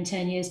around here in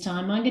 10 years'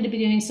 time. I'm going to be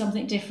doing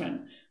something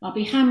different. I'll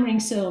be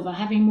hammering silver,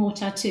 having more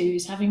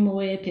tattoos, having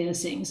more ear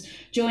piercings,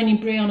 joining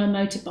Brie on a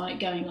motorbike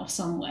going off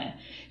somewhere.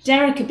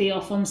 Derek could be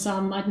off on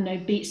some, I don't know,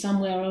 beach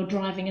somewhere or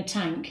driving a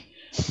tank.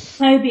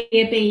 Toby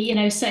would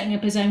be, setting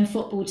up his own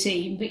football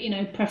team,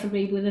 but,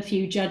 preferably with a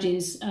few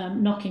judges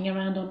knocking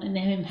around on and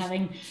him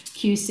having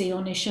QC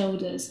on his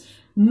shoulders.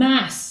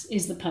 Mas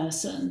is the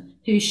person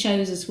who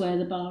shows us where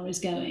the bar is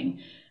going.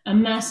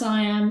 And Mas,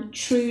 I am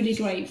truly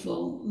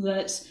grateful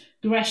that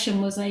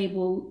Gresham was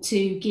able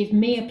to give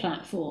me a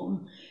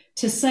platform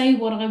to say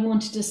what I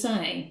wanted to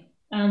say.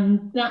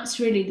 And that's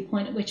really the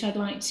point at which I'd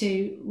like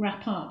to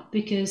wrap up,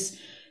 because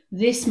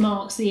this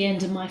marks the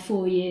end of my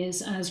 4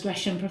 years as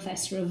Gresham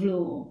Professor of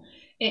Law.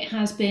 It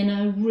has been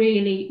a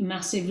really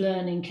massive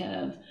learning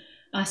curve.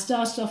 I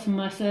started off in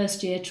my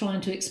first year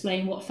trying to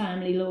explain what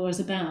family law is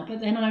about,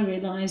 but then I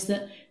realised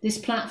that this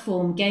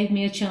platform gave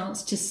me a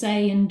chance to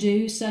say and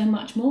do so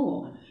much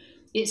more.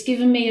 It's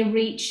given me a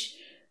reach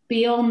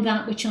beyond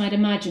that which I'd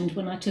imagined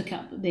when I took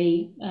up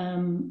the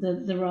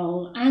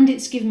role, and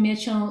it's given me a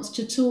chance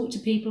to talk to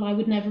people I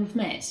would never have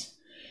met.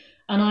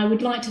 And I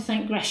would like to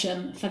thank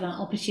Gresham for that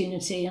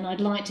opportunity, and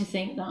I'd like to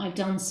think that I've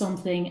done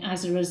something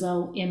as a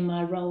result in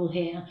my role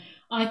here.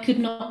 I could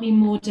not be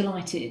more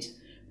delighted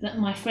that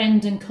my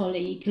friend and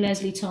colleague,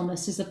 Leslie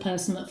Thomas, is the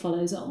person that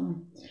follows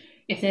on.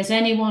 If there's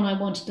anyone I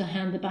wanted to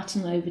hand the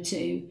baton over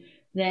to,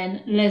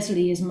 then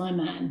Leslie is my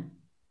man,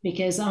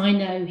 because I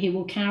know he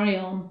will carry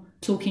on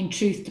talking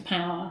truth to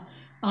power.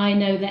 I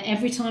know that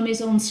every time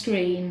he's on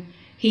screen,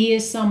 he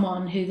is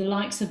someone who the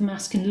likes of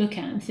Mas can look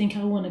at and think,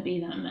 I want to be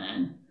that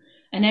man.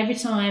 And every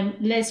time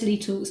Leslie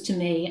talks to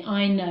me,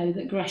 I know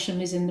that Gresham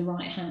is in the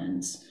right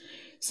hands.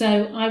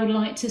 So I would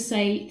like to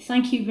say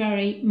thank you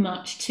very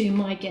much to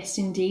my guest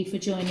indeed for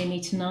joining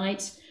me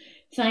tonight.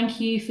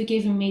 Thank you for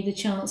giving me the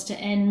chance to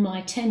end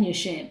my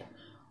tenureship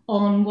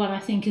on what I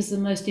think is the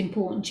most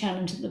important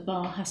challenge that the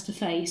bar has to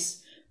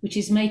face, which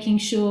is making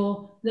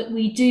sure that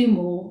we do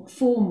more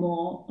for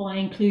more by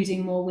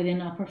including more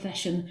within our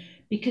profession,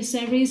 because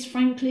there is,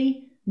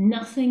 frankly,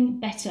 nothing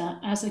better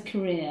as a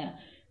career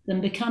than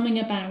becoming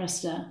a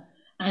barrister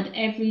and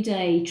every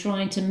day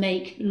trying to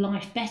make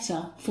life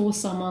better for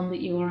someone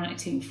that you are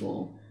acting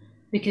for.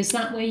 Because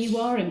that way you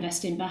are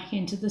investing back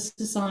into the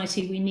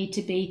society. We need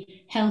to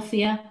be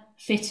healthier,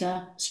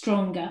 fitter,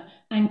 stronger,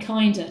 and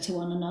kinder to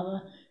one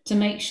another to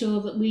make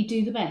sure that we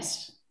do the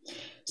best.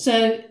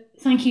 So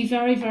thank you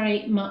very,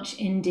 very much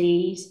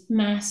indeed.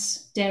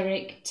 Mas,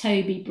 Derek,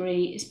 Toby,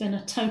 Brie, it's been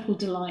a total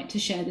delight to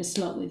share this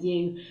slot with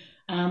you.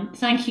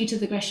 Thank you to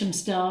the Gresham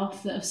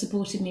staff that have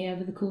supported me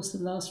over the course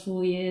of the last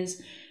 4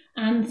 years.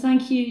 And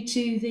thank you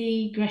to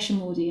the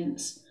Gresham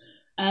audience.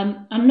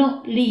 I'm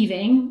not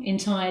leaving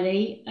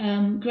entirely.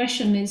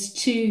 Gresham is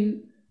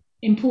too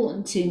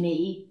important to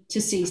me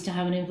to cease to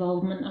have an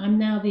involvement. I'm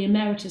now the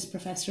Emeritus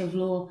Professor of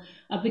Law.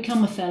 I've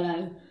become a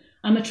fellow.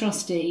 I'm a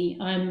trustee.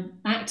 I'm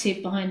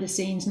active behind the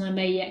scenes, and I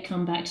may yet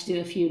come back to do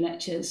a few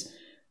lectures.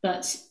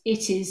 But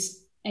it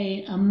is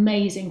an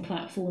amazing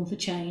platform for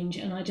change,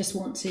 and I just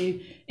want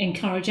to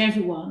encourage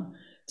everyone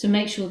to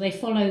make sure they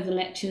follow the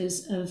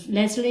lectures of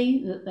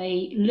Leslie, that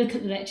they look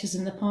at the lectures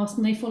in the past,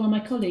 and they follow my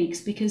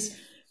colleagues, because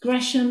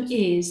Gresham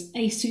is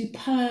a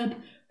superb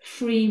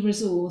free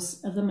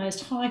resource of the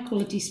most high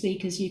quality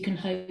speakers you can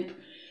hope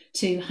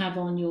to have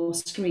on your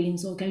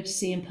screens or go to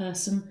see in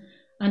person.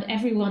 And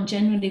everyone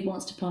generally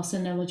wants to pass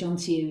their knowledge on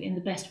to you in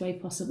the best way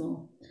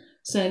possible.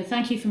 So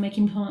thank you for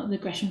making part of the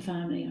Gresham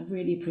family. I've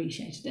really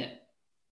appreciated it.